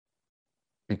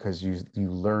because you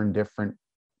learn different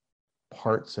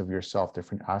parts of yourself,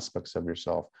 different aspects of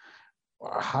yourself.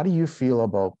 How do you feel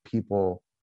about people,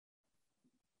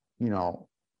 you know,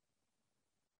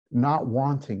 not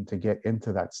wanting to get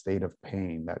into that state of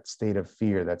pain, that state of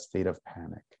fear, that state of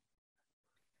panic?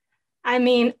 I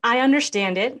mean, I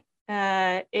understand it.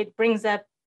 It brings up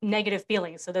negative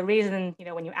feelings. So the reason, you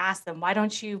know, when you ask them, why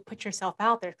don't you put yourself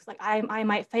out there? Because like I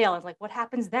might fail. It's like, what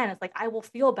happens then? It's like, I will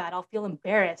feel bad. I'll feel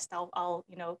embarrassed. I'll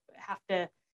you know, have to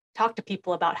talk to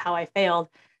people about how I failed.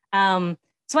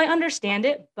 So I understand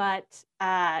it, but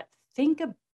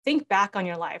think back on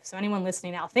your life. So anyone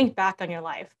listening now, think back on your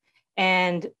life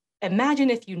and imagine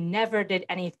if you never did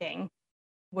anything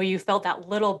where you felt that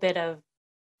little bit of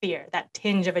fear, that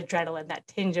tinge of adrenaline, that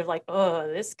tinge of like, oh,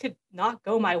 this could not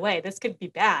go my way. This could be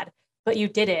bad. But you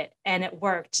did it and it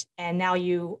worked. And now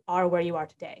you are where you are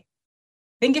today.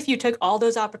 Think if you took all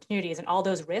those opportunities and all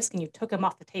those risks and you took them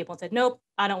off the table and said, nope,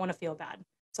 I don't want to feel bad.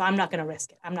 So I'm not going to risk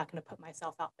it. I'm not going to put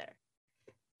myself out there.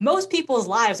 Most people's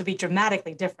lives would be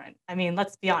dramatically different. I mean,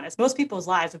 let's be honest. Most people's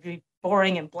lives would be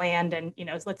boring and bland and, you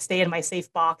know, let's stay in my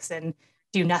safe box and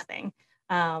do nothing.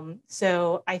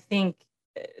 So I think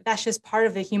that's just part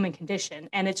of the human condition.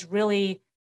 And it's really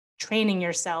training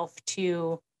yourself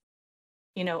to,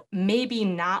 you know, maybe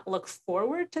not look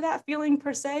forward to that feeling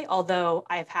per se. Although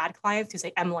I've had clients who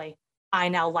say, Emily, I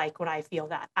now like when I feel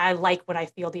that. I like when I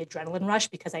feel the adrenaline rush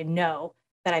because I know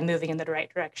that I'm moving in the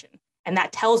right direction. And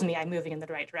that tells me I'm moving in the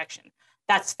right direction.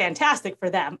 That's fantastic for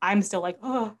them. I'm still like,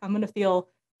 oh, I'm going to feel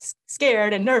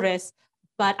scared and nervous,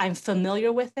 but I'm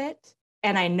familiar with it.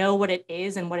 And I know what it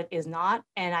is and what it is not.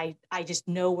 And I just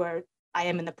know where I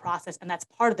am in the process. And that's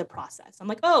part of the process. I'm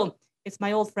like, oh, it's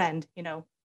my old friend, you know,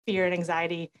 fear and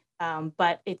anxiety.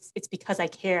 But it's because I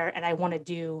care and I want to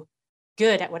do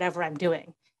good at whatever I'm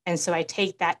doing. And so I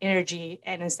take that energy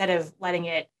and instead of letting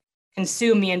it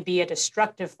consume me and be a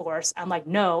destructive force, I'm like,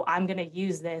 no, I'm going to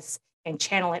use this and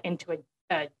channel it into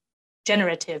a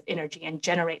generative energy and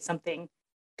generate something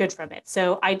good from it.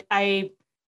 So I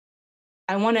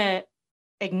want to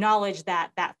acknowledge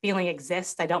that that feeling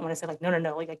exists. I don't want to say like, no,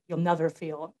 like you'll never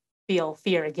feel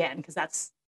fear again, because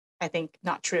that's, I think,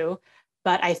 not true.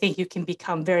 But I think you can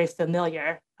become very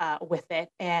familiar with it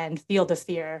and feel the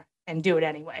fear and do it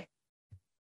anyway.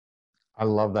 I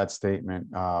love that statement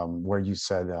where you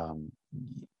said,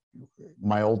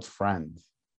 my old friend,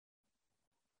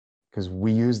 because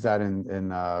we use that in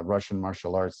Russian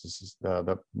martial arts. This is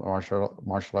the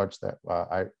martial arts that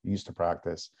I used to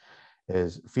practice.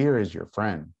 Is fear is your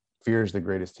friend. Fear is the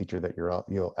greatest teacher that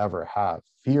you'll ever have.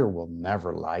 Fear will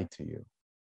never lie to you.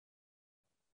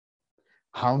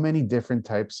 How many different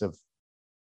types of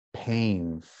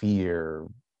pain, fear,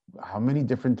 how many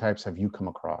different types have you come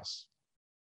across?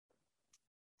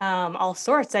 All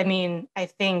sorts. I mean, I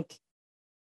think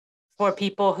for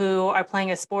people who are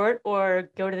playing a sport or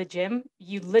go to the gym,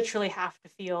 you literally have to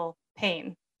feel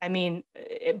pain. I mean,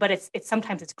 but it's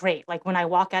sometimes it's great. Like when I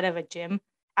walk out of a gym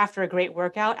after a great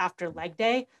workout, after leg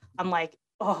day, I'm like,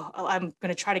 oh, I'm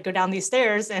going to try to go down these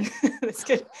stairs and this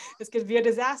could be a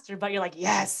disaster. But you're like,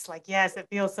 yes, it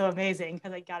feels so amazing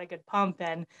because I got a good pump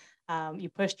and you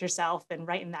pushed yourself and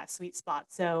right in that sweet spot.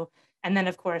 So, and then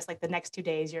of course, like the next 2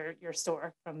 days, you're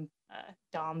sore from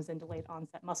DOMS and delayed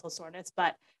onset muscle soreness,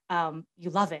 but you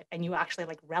love it and you actually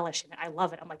like relish in it. I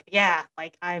love it. I'm like, yeah,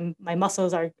 like my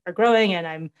muscles are growing and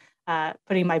I'm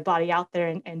putting my body out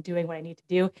there and doing what I need to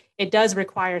do. It does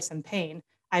require some pain.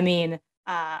 I mean,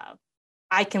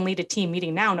 I can lead a team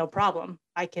meeting now, no problem.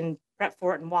 I can prep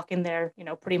for it and walk in there,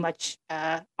 pretty much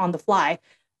on the fly.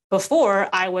 Before,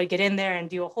 I would get in there and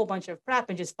do a whole bunch of prep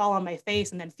and just fall on my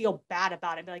face and then feel bad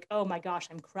about it. Be like, oh my gosh,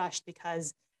 I'm crushed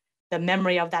because the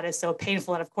memory of that is so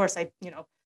painful. And of course, I,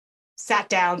 sat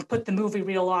down, put the movie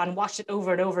reel on, watched it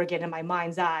over and over again in my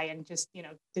mind's eye, and just,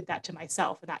 did that to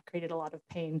myself. And that created a lot of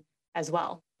pain as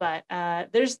well. But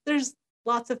there's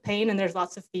lots of pain and there's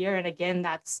lots of fear. And again,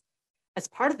 that's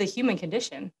part of the human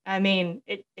condition. I mean,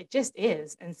 it just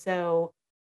is. And so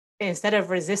instead of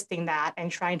resisting that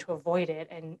and trying to avoid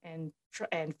it and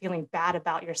feeling bad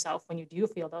about yourself when you do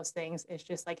feel those things, it's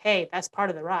just like, hey, that's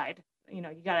part of the ride. You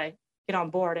got to get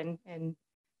on board and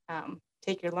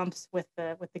take your lumps with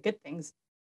the good things.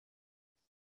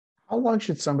 How long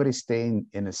should somebody stay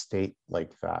in a state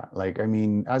like that? Like, I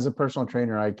mean, as a personal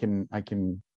trainer, I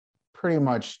can pretty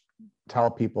much tell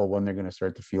people when they're going to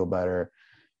start to feel better,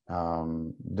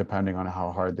 depending on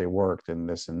how hard they worked and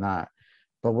this and that.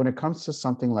 But when it comes to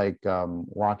something like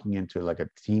walking into like a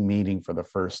team meeting for the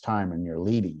first time and you're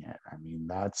leading it, I mean,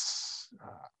 that's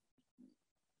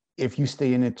if you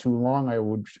stay in it too long, I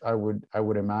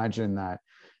would imagine that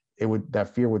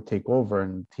that fear would take over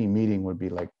and team meeting would be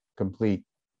like complete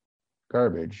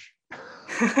garbage.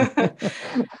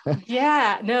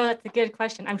 Yeah, no, that's a good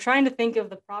question. I'm trying to think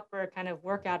of the proper kind of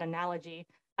workout analogy.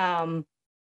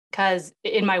 Because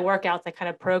in my workouts, I kind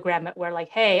of program it where like,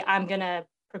 hey, I'm going to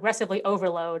progressively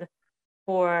overload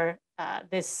for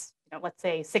this, let's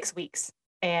say 6 weeks.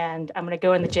 And I'm going to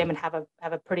go in the gym and have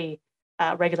a pretty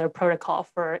regular protocol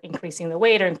for increasing the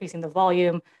weight or increasing the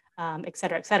volume, et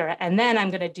cetera, et cetera. And then I'm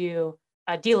going to do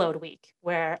a deload week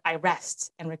where I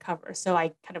rest and recover. So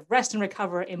I kind of rest and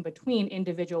recover in between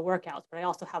individual workouts, but I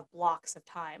also have blocks of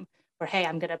time where, hey,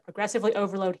 I'm going to progressively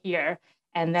overload here.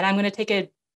 And then I'm going to take a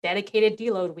dedicated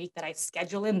deload week that I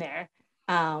schedule in there,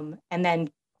 and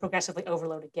then progressively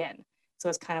overload again. So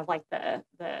it's kind of like the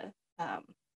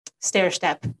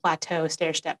stair-step plateau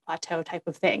type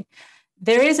of thing.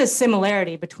 There is a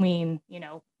similarity between,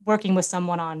 working with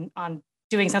someone on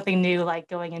doing something new, like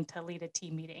going into lead a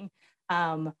team meeting.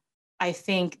 I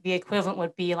think the equivalent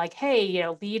would be like, hey,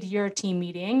 lead your team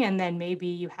meeting, and then maybe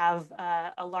you have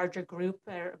a larger group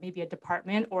or maybe a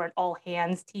department or an all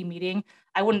hands team meeting.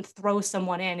 I wouldn't throw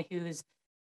someone in who's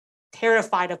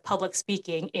terrified of public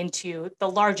speaking into the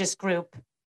largest group,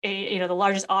 the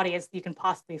largest audience you can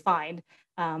possibly find,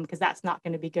 because that's not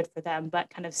going to be good for them, but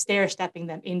kind of stair-stepping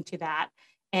them into that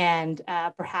and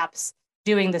perhaps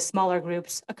doing the smaller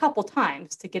groups a couple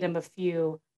times to get them a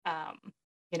few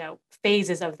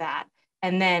phases of that,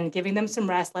 and then giving them some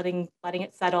rest, letting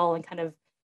it settle, and kind of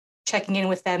checking in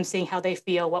with them, seeing how they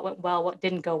feel, what went well, what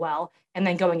didn't go well, and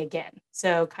then going again.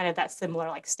 So kind of that similar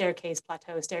like staircase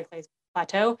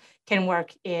plateau can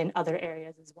work in other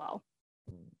areas as well.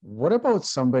 What about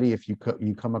somebody, if you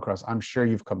come across, I'm sure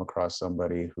you've come across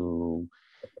somebody who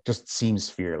just seems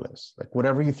fearless. Like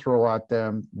whatever you throw at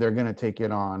them, they're going to take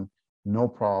it on. No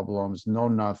problems, no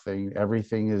nothing.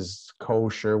 Everything is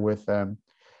kosher with them.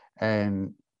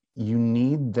 And you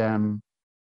need them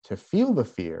to feel the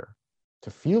fear, to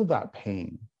feel that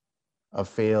pain of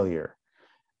failure.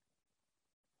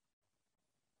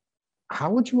 How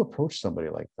would you approach somebody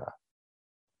like that?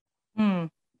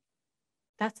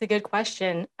 That's a good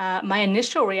question. My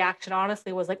initial reaction,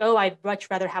 honestly, was like, oh, I'd much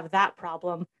rather have that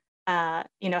problem,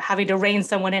 having to rein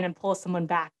someone in and pull someone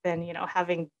back than,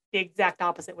 having the exact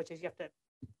opposite, which is you have to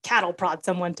cattle prod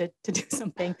someone to do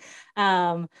something.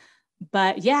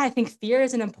 But yeah, I think fear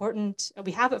is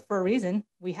we have it for a reason.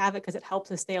 We have it because it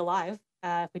helps us stay alive.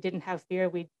 If we didn't have fear,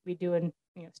 we'd be doing,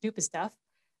 stupid stuff.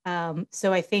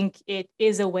 So I think it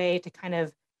is a way to kind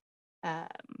of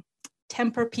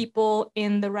temper people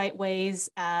in the right ways.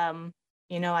 I've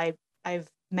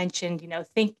mentioned,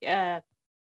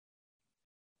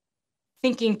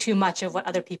 thinking too much of what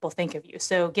other people think of you.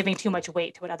 So giving too much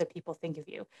weight to what other people think of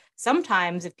you.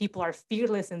 Sometimes if people are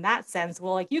fearless in that sense,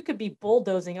 well, like you could be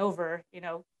bulldozing over,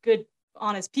 good,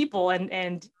 honest people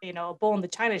and a bull in the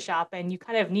china shop. And you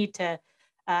kind of need to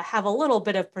have a little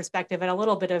bit of perspective and a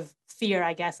little bit of fear,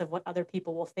 I guess, of what other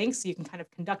people will think. So you can kind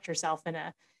of conduct yourself in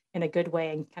a good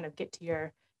way and kind of get to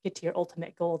your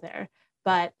ultimate goal there.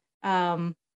 But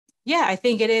Yeah, I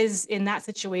think it is in that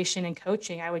situation in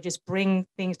coaching, I would just bring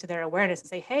things to their awareness and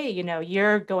say, hey,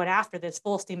 you're going after this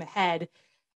full steam ahead.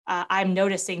 I'm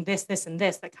noticing this, and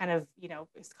this that kind of,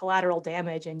 is collateral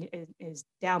damage and is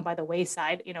down by the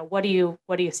wayside. What do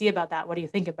you see about that? What do you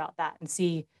think about that? And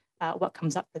see what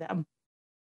comes up for them.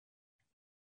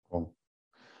 Cool.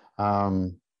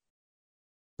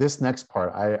 This next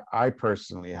part, I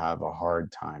personally have a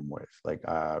hard time with, like,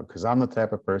 because I'm the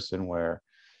type of person where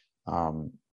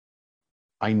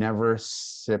I never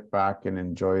sit back and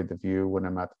enjoy the view when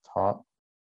I'm at the top.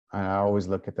 I always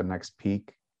look at the next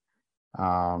peak.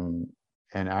 And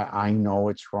I know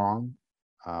it's wrong.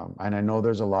 And I know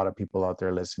there's a lot of people out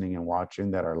there listening and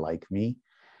watching that are like me.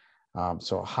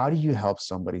 So how do you help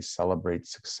somebody celebrate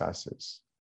successes?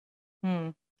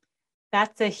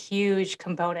 That's a huge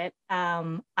component.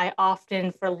 I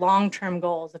often, for long-term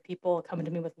goals, if people come to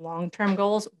me with long-term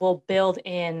goals, will build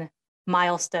in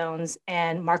milestones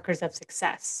and markers of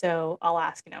success. So I'll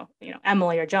ask,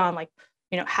 Emily or John, like,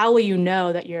 how will you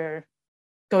know that you're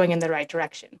going in the right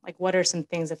direction? Like, what are some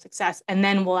things of success? And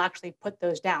then we'll actually put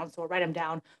those down. So we'll write them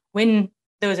down. When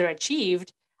those are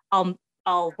achieved,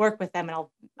 I'll work with them, and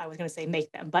I was going to say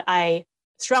make them, but I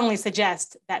strongly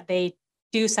suggest that they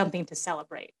do something to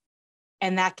celebrate.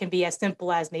 And that can be as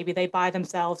simple as maybe they buy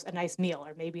themselves a nice meal,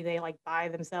 or maybe they like buy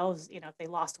themselves, if they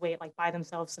lost weight, like buy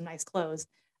themselves some nice clothes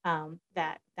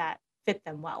that fit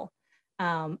them well.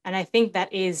 And I think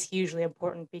that is hugely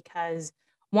important because,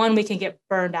 one, we can get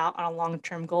burned out on a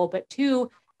long-term goal, but two,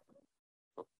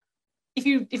 if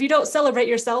you don't celebrate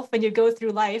yourself and you go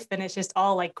through life and it's just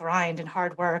all like grind and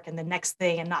hard work and the next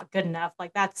thing and not good enough,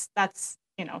 like that's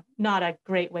not a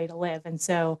great way to live. And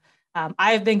so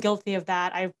I've been guilty of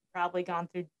that. I've probably gone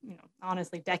through,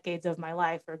 honestly, decades of my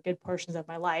life, or good portions of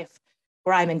my life,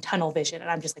 where I'm in tunnel vision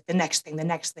and I'm just like the next thing, the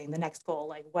next thing, the next goal,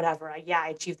 like whatever. I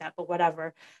achieved that, but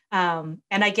whatever. And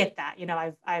I get that,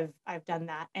 I've done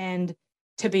that. And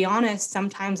to be honest,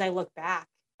 sometimes I look back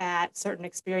at certain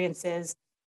experiences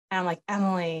and I'm like,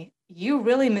 Emily, you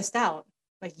really missed out.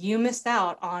 Like, you missed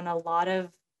out on a lot of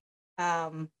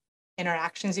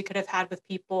interactions you could have had with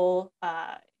people,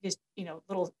 just,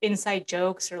 little inside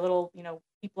jokes, or little,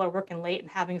 people are working late and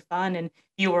having fun, and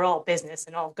you were all business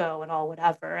and all go and all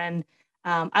whatever. And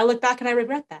I look back and I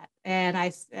regret that. And I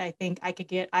think I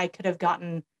could have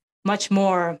gotten much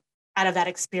more out of that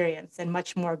experience, and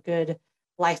much more good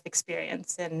life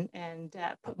experience, and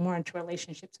put more into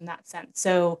relationships in that sense.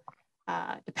 So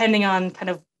depending on kind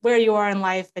of where you are in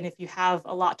life, and if you have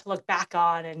a lot to look back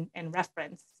on and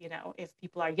reference, if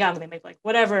people are young, they may be like,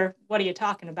 whatever, what are you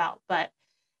talking about? But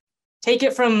take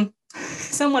it from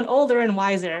someone older and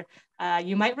wiser.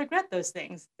 You might regret those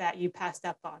things that you passed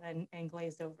up on and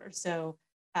glazed over. So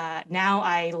now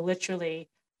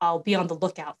I'll be on the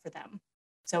lookout for them.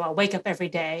 So I'll wake up every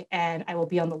day and I will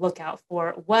be on the lookout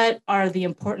for what are the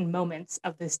important moments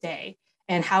of this day,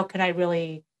 and how can I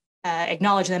really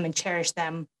acknowledge them and cherish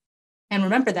them and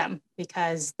remember them,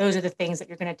 because those are the things that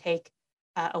you're going to take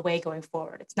away going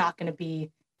forward. It's not going to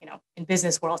be, in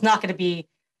business world, it's not going to be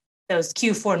those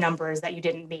Q4 numbers that you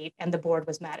didn't meet and the board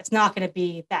was mad. It's not going to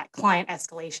be that client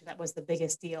escalation that was the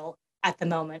biggest deal at the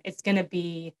moment. It's going to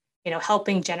be,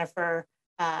 helping Jennifer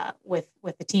with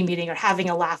the team meeting, or having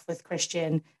a laugh with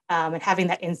Christian, and having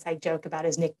that inside joke about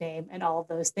his nickname and all of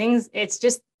those things. It's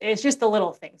just the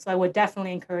little things. So I would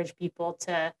definitely encourage people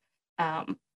to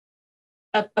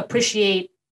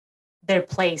appreciate their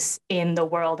place in the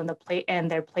world,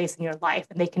 and their place in your life,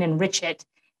 and they can enrich it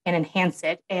and enhance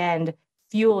it and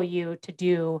fuel you to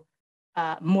do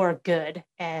more good,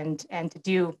 and to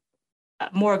do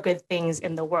more good things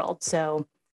in the world. So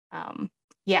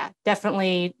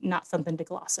definitely not something to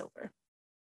gloss over.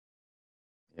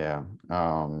 Yeah.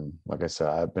 Like I said,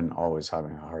 I've been always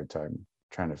having a hard time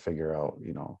trying to figure out,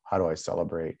 how do I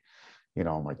celebrate, my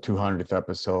 200th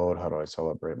episode? How do I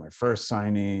celebrate my first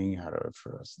signing? How do I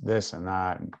first this and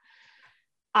that? And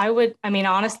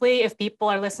honestly, if people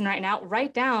are listening right now,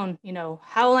 write down,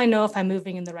 how will I know if I'm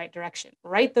moving in the right direction?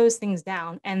 Write those things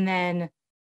down, and then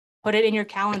put it in your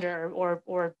calendar,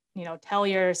 or tell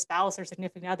your spouse or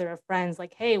significant other or friends,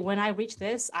 like, hey, when I reach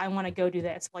this, I want to go do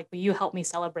this. Like, will you help me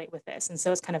celebrate with this? And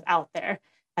so it's kind of out there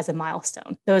as a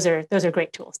milestone. Those are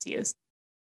great tools to use.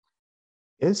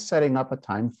 Is setting up a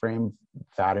time frame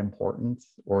that important,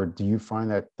 or do you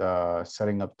find that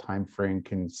setting up time frame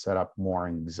can set up more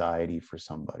anxiety for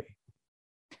somebody?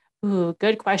 Ooh,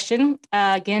 good question.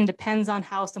 Again, depends on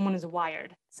how someone is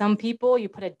wired. Some people, you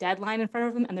put a deadline in front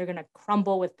of them and they're going to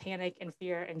crumble with panic and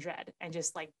fear and dread and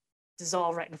just like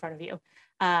dissolve right in front of you.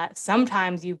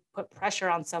 Sometimes you put pressure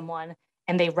on someone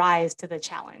and they rise to the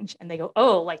challenge and they go,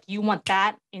 oh, like you want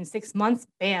that in 6 months?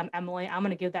 Bam, Emily, I'm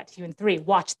going to give that to you in 3.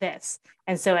 Watch this.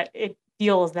 And so it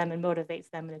fuels them and motivates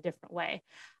them in a different way.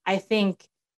 I think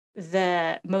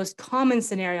the most common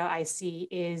scenario I see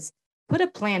is put a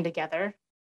plan together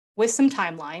with some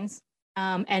timelines,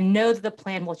 and know that the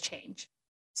plan will change.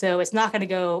 So it's not going to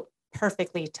go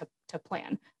perfectly to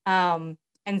plan. And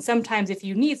sometimes if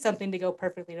you need something to go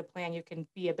perfectly to plan, you can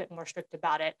be a bit more strict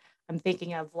about it. I'm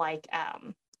thinking of like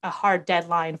a hard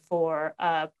deadline for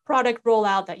a product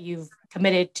rollout that you've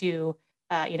committed to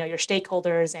your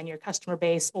stakeholders and your customer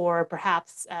base, or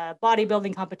perhaps a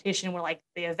bodybuilding competition where like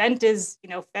the event is,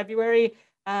 February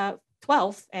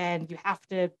 12th, and you have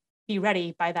to be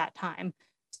ready by that time.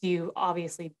 So you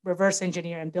obviously reverse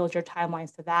engineer and build your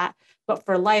timelines to that. But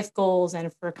for life goals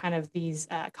and for kind of these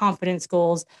confidence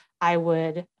goals, I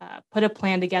would put a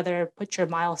plan together, put your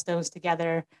milestones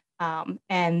together,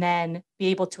 and then be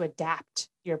able to adapt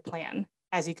your plan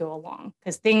as you go along,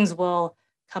 because things will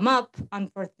come up,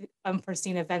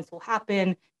 unforeseen events will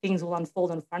happen, things will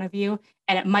unfold in front of you,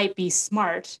 and it might be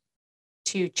smart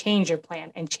to change your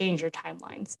plan and change your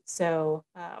timelines. So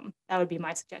that would be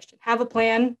my suggestion. Have a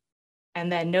plan, and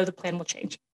then know the plan will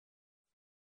change.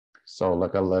 So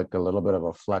like a little bit of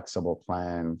a flexible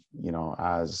plan,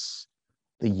 as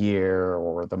the year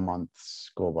or the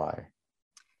months go by.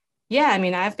 Yeah, I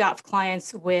mean, I've got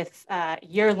clients with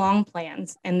year-long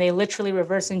plans, and they literally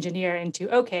reverse engineer into,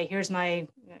 okay, here's my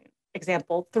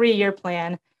example, 3-year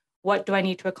plan. What do I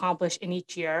need to accomplish in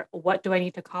each year? What do I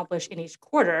need to accomplish in each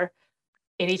quarter,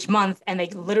 in each month? And they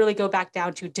literally go back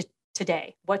down to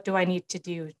today. What do I need to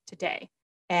do today?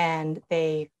 And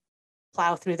they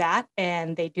plow through that,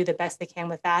 and they do the best they can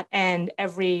with that. And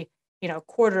every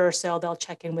quarter or so, they'll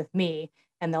check in with me,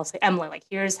 and they'll say, Emily, like,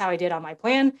 here's how I did on my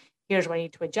plan. Here's what I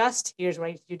need to adjust. Here's what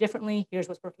I need to do differently. Here's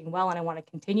what's working well, and I want to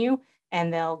continue.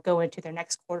 And they'll go into their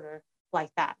next quarter like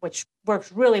that, which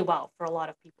works really well for a lot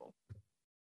of people.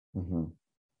 Mm-hmm.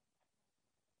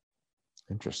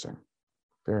 Interesting.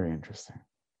 Very interesting.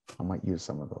 I might use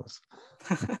some of those.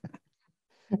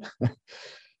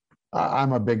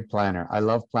 I'm a big planner. I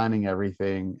love planning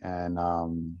everything, and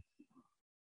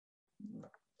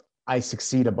I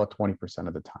succeed about 20%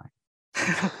 of the time.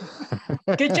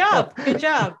 Good job. Good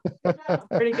job.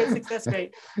 Pretty good success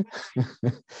rate.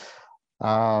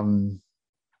 And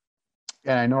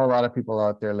I know a lot of people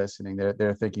out there listening,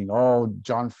 they're thinking, oh,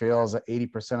 John fails at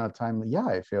 80% of the time. Yeah,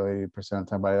 I fail 80% of the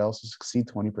time, but I also succeed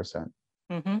 20%.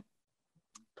 Mm-hmm.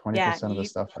 20% of the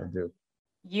stuff I do.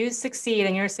 You succeed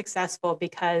and you're successful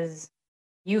because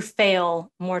you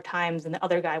fail more times than the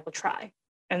other guy will try.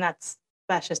 And that's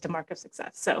just a mark of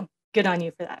success. So good on you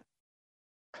for that.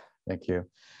 Thank you.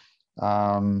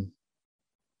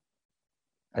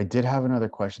 I did have another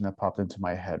question that popped into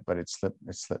my head, but it slipped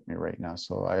me right now.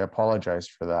 So I apologize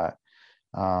for that.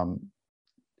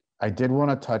 I did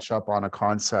want to touch up on a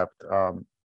concept,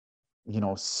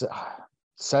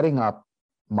 setting up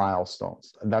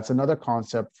milestones. That's another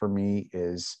concept for me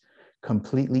is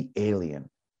completely alien.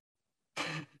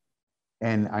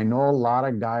 And I know a lot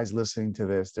of guys listening to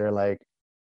this, they're like,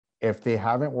 if they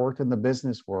haven't worked in the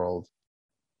business world,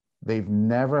 they've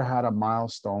never had a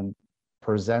milestone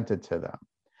presented to them.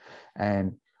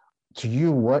 And to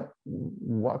you, what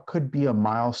could be a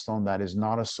milestone that is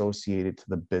not associated to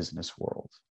the business world?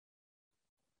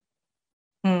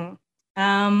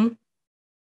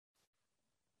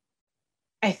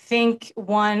 I think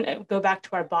one, go back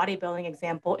to our bodybuilding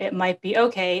example, it might be,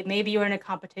 okay, maybe you're in a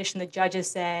competition, the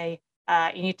judges say,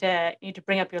 you need to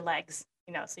bring up your legs,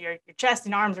 so your chest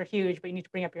and arms are huge, but you need to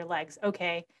bring up your legs.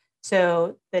 Okay,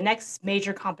 so the next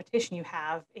major competition you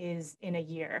have is in a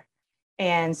year.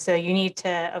 And so you need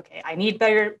to, okay, I need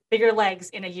bigger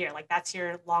legs in a year. Like that's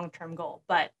your long-term goal.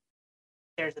 But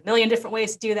there's a million different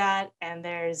ways to do that. And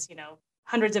there's,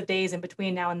 hundreds of days in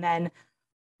between now and then.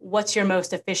 What's your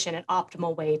most efficient and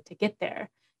optimal way to get there?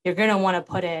 You're going to want to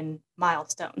put in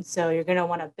milestones. So you're going to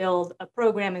want to build a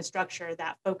program and structure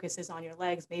that focuses on your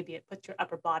legs. Maybe it puts your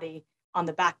upper body on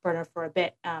the back burner for a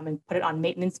bit, and put it on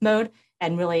maintenance mode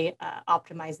and really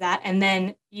optimize that. And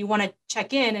then you want to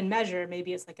check in and measure.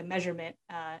 Maybe it's like a measurement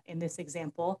in this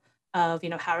example of,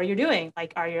 how are you doing?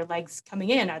 Like, are your legs coming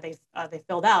in? Are they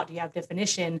filled out? Do you have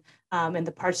definition in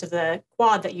the parts of the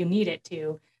quad that you need it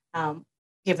to,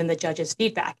 given the judge's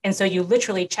feedback? And so you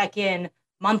literally check in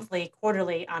monthly,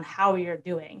 quarterly on how you're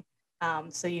doing.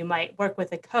 So you might work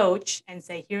with a coach and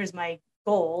say, here's my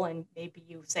goal. And maybe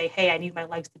you say, hey, I need my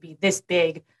legs to be this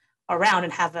big around,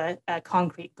 and have a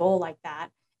concrete goal like that.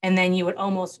 And then you would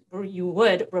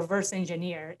reverse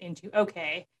engineer into,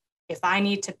 okay, if I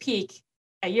need to peak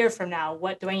a year from now,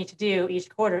 what do I need to do each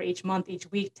quarter, each month, each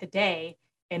week, today,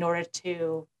 in order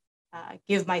to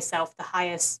give myself the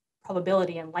highest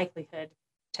probability and likelihood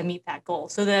to meet that goal?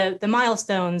 So the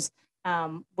milestones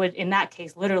would, in that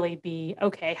case, literally be,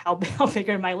 okay, how big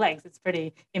are my legs? It's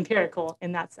pretty empirical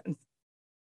in that sense.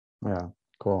 Yeah,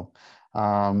 cool.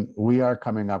 We are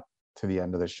coming up to the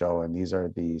end of the show, and these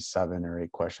are the 7 or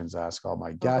 8 questions I ask all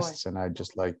my guests, and I'd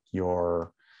just like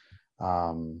your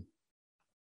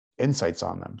insights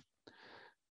on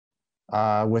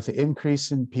them. With the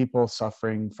increase in people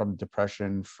suffering from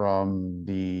depression, from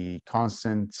the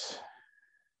constant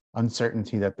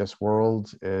uncertainty that this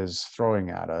world is throwing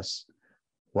at us,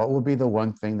 what would be the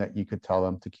one thing that you could tell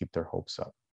them to keep their hopes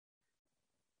up?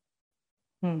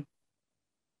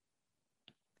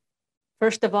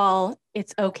 First of all,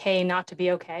 it's okay not to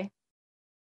be okay.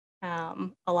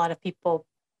 A lot of people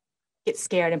get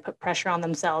scared and put pressure on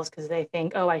themselves because they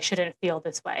think, oh, I shouldn't feel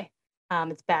this way.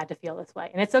 It's bad to feel this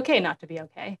way. And it's okay not to be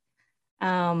okay.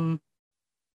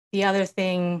 The other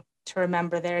thing to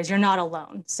remember there is you're not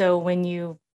alone. So when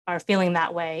you are feeling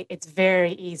that way, it's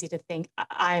very easy to think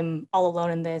I'm all alone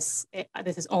in this.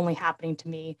 This is only happening to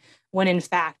me, when in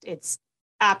fact it's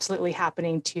absolutely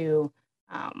happening to,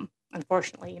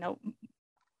 unfortunately,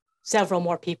 several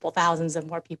more people, thousands of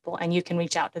more people, and you can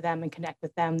reach out to them and connect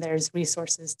with them. There's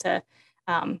resources to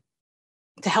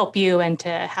help you and to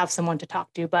have someone to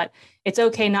talk to, but it's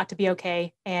okay not to be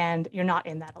okay, and you're not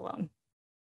in that alone.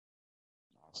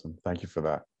 Awesome. Thank you for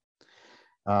that.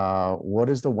 What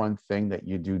is the one thing that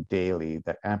you do daily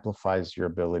that amplifies your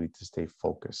ability to stay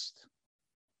focused?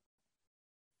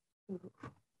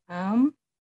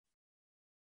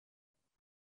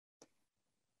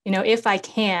 If I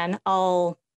can,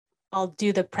 I'll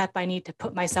do the prep I need to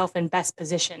put myself in best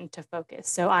position to focus.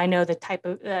 So I know the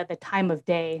time of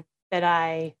day that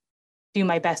I do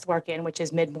my best work in, which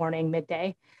is mid-morning,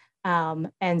 midday.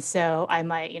 And so I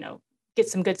might, get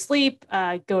some good sleep,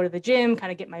 go to the gym,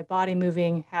 kind of get my body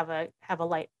moving, have a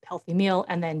light, healthy meal,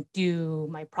 and then do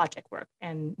my project work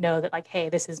and know that, like, hey,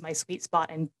 this is my sweet spot,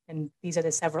 and these are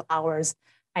the several hours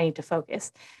I need to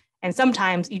focus. And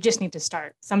sometimes you just need to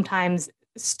start. Sometimes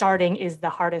starting is the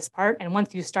hardest part. And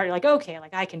once you start, you're like, okay,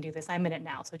 like I can do this. I'm in it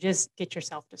now. So just get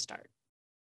yourself to start.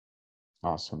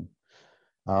 Awesome.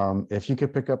 If you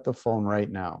could pick up the phone right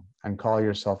now and call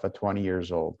yourself at 20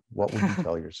 years old, what would you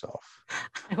tell yourself?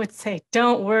 I would say,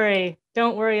 don't worry.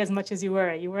 Don't worry as much as you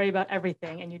worry. You worry about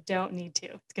everything, and you don't need to.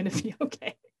 It's going to be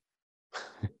okay.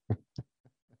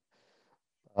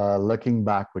 Looking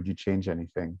back, would you change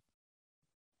anything?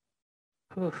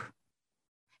 Oof.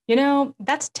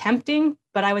 That's tempting,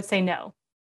 but I would say no,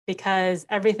 because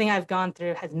everything I've gone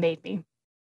through has made me.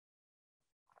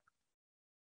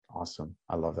 Awesome.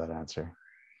 I love that answer.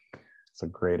 It's a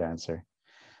great answer.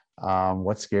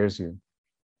 What scares you?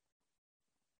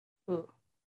 Ooh.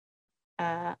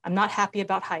 I'm not happy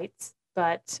about heights,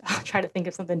 but I'll try to think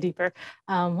of something deeper.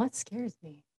 What scares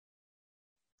me?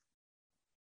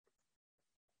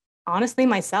 Honestly,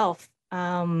 myself.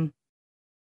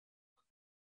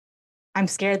 I'm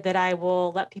scared that I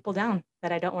will let people down,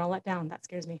 that I don't want to let down. That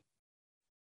scares me.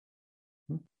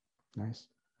 Nice.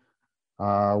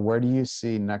 Where do you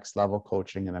see next level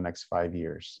coaching in the next 5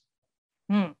 years?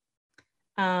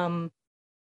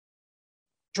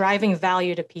 Driving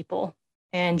value to people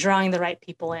and drawing the right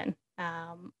people in.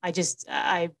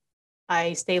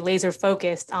 I stay laser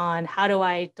focused on how do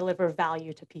I deliver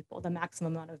value to people, the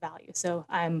maximum amount of value. So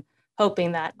I'm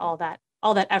hoping that all that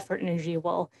effort and energy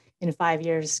will, in 5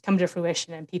 years, come to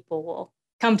fruition, and people will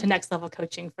come to next level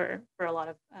coaching for a lot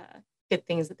of good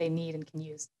things that they need and can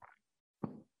use.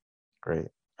 Great.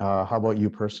 How about you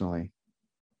personally?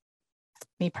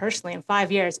 Me personally, in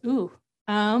 5 years,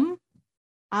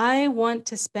 I want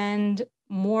to spend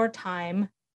more time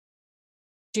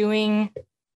doing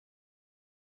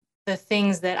the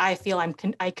things that I feel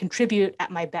I contribute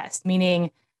at my best, meaning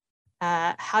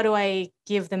how do I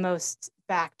give the most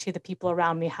back to the people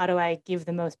around me? How do I give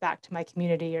the most back to my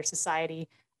community or society?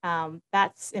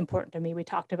 That's important to me. We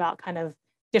talked about kind of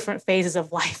different phases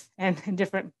of life and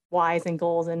different whys and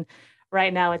goals. And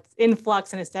right now it's in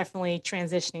flux, and it's definitely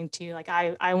transitioning to, like,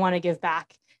 I want to give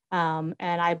back. And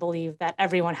I believe that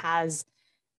everyone has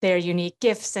their unique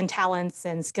gifts and talents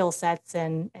and skill sets,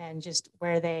 and just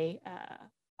where they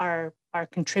are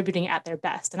contributing at their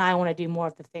best. And I want to do more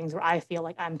of the things where I feel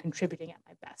like I'm contributing at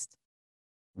my best.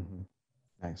 Mm-hmm.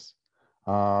 Nice.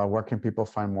 Where can people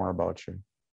find more about you?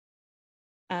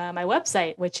 My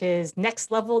website, which is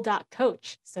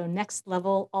nextlevel.coach. So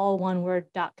nextlevel, all one word,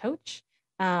 .coach.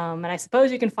 And I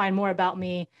suppose you can find more about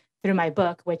me through my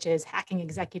book, which is Hacking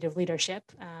Executive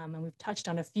Leadership. And we've touched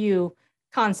on a few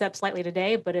concept slightly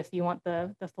today, but if you want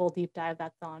the full deep dive,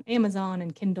 that's on Amazon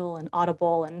and Kindle and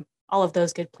Audible and all of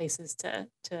those good places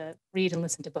to read and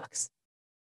listen to books.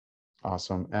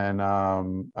 Awesome. And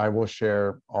I will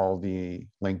share all the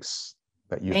links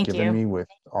that you've Thank given you. me with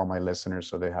all my listeners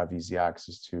so they have easy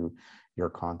access to your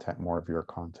content, more of your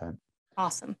content.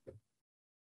 Awesome.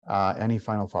 Any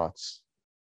final thoughts?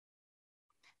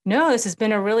 No, this has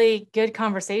been a really good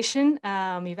conversation.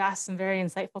 You've asked some very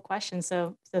insightful questions,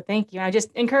 so thank you. And I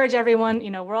just encourage everyone,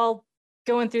 we're all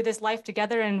going through this life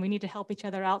together and we need to help each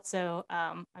other out. So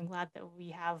I'm glad that we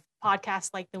have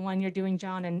podcasts like the one you're doing,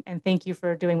 John, and thank you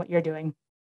for doing what you're doing.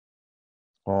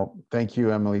 Well, thank you,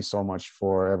 Emily, so much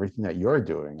for everything that you're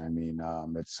doing. I mean,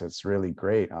 it's really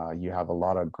great. You have a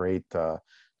lot of great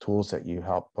tools that you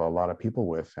help a lot of people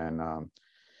with, and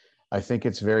I think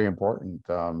it's very important.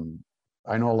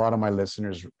 I know a lot of my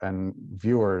listeners and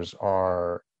viewers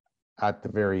are at the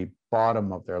very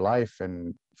bottom of their life,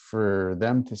 and for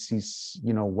them to see,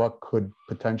 what could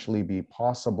potentially be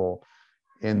possible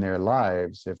in their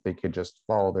lives if they could just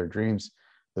follow their dreams,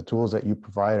 the tools that you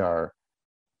provide are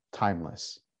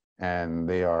timeless, and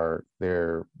they're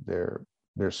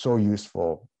so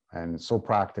useful and so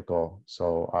practical.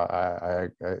 So I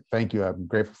thank you. I'm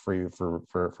grateful for you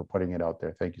for putting it out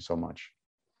there. Thank you so much.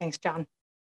 Thanks, John.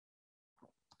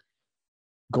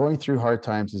 Going through hard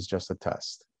times is just a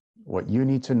test. What you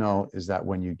need to know is that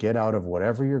when you get out of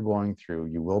whatever you're going through,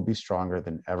 you will be stronger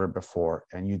than ever before,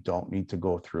 and you don't need to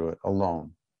go through it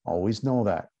alone. Always know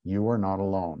that you are not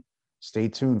alone. Stay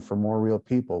tuned for more real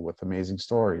people with amazing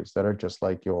stories that are just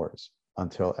like yours.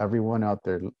 Until everyone out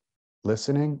there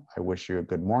listening, I wish you a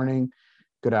good morning,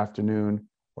 good afternoon,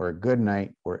 or a good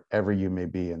night, wherever you may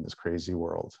be in this crazy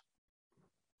world.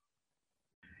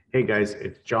 Hey guys,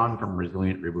 it's John from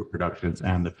Resilient Reboot Productions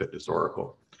and the Fitness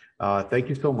Oracle. Thank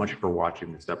you so much for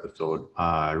watching this episode.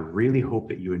 I really hope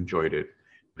that you enjoyed it.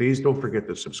 Please don't forget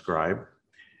to subscribe,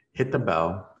 hit the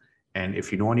bell, and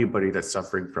if you know anybody that's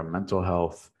suffering from mental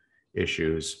health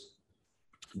issues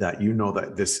that you know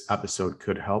that this episode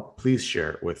could help, please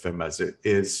share it with them, as it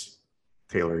is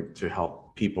tailored to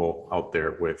help people out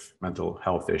there with mental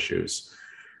health issues.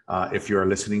 If you are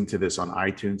listening to this on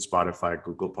iTunes, Spotify,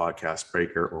 Google Podcast,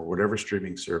 Breaker, or whatever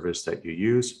streaming service that you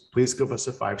use, please give us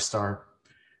a 5-star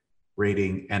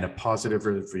rating and a positive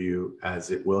review, as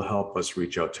it will help us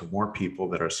reach out to more people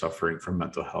that are suffering from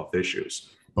mental health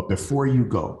issues. But before you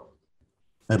go,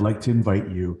 I'd like to invite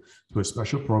you to a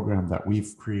special program that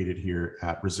we've created here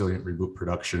at Resilient Reboot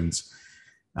Productions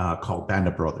called Band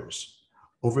of Brothers.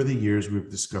 Over the years, we've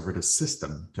discovered a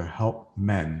system to help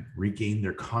men regain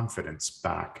their confidence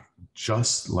back,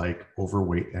 just like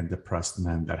overweight and depressed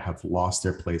men that have lost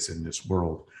their place in this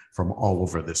world from all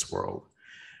over this world.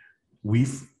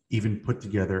 We've put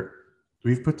together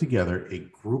a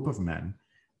group of men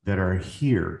that are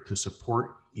here to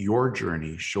support your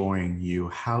journey, showing you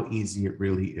how easy it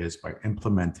really is by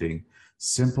implementing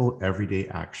simple everyday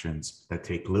actions that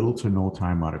take little to no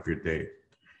time out of your day.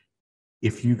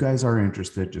 If you guys are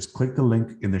interested, just click the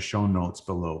link in the show notes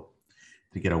below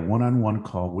to get a one-on-one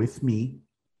call with me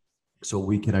so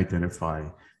we can identify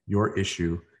your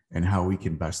issue and how we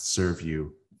can best serve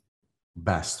you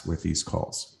best with these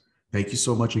calls. Thank you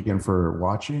so much again for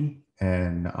watching,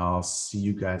 and I'll see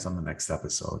you guys on the next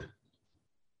episode.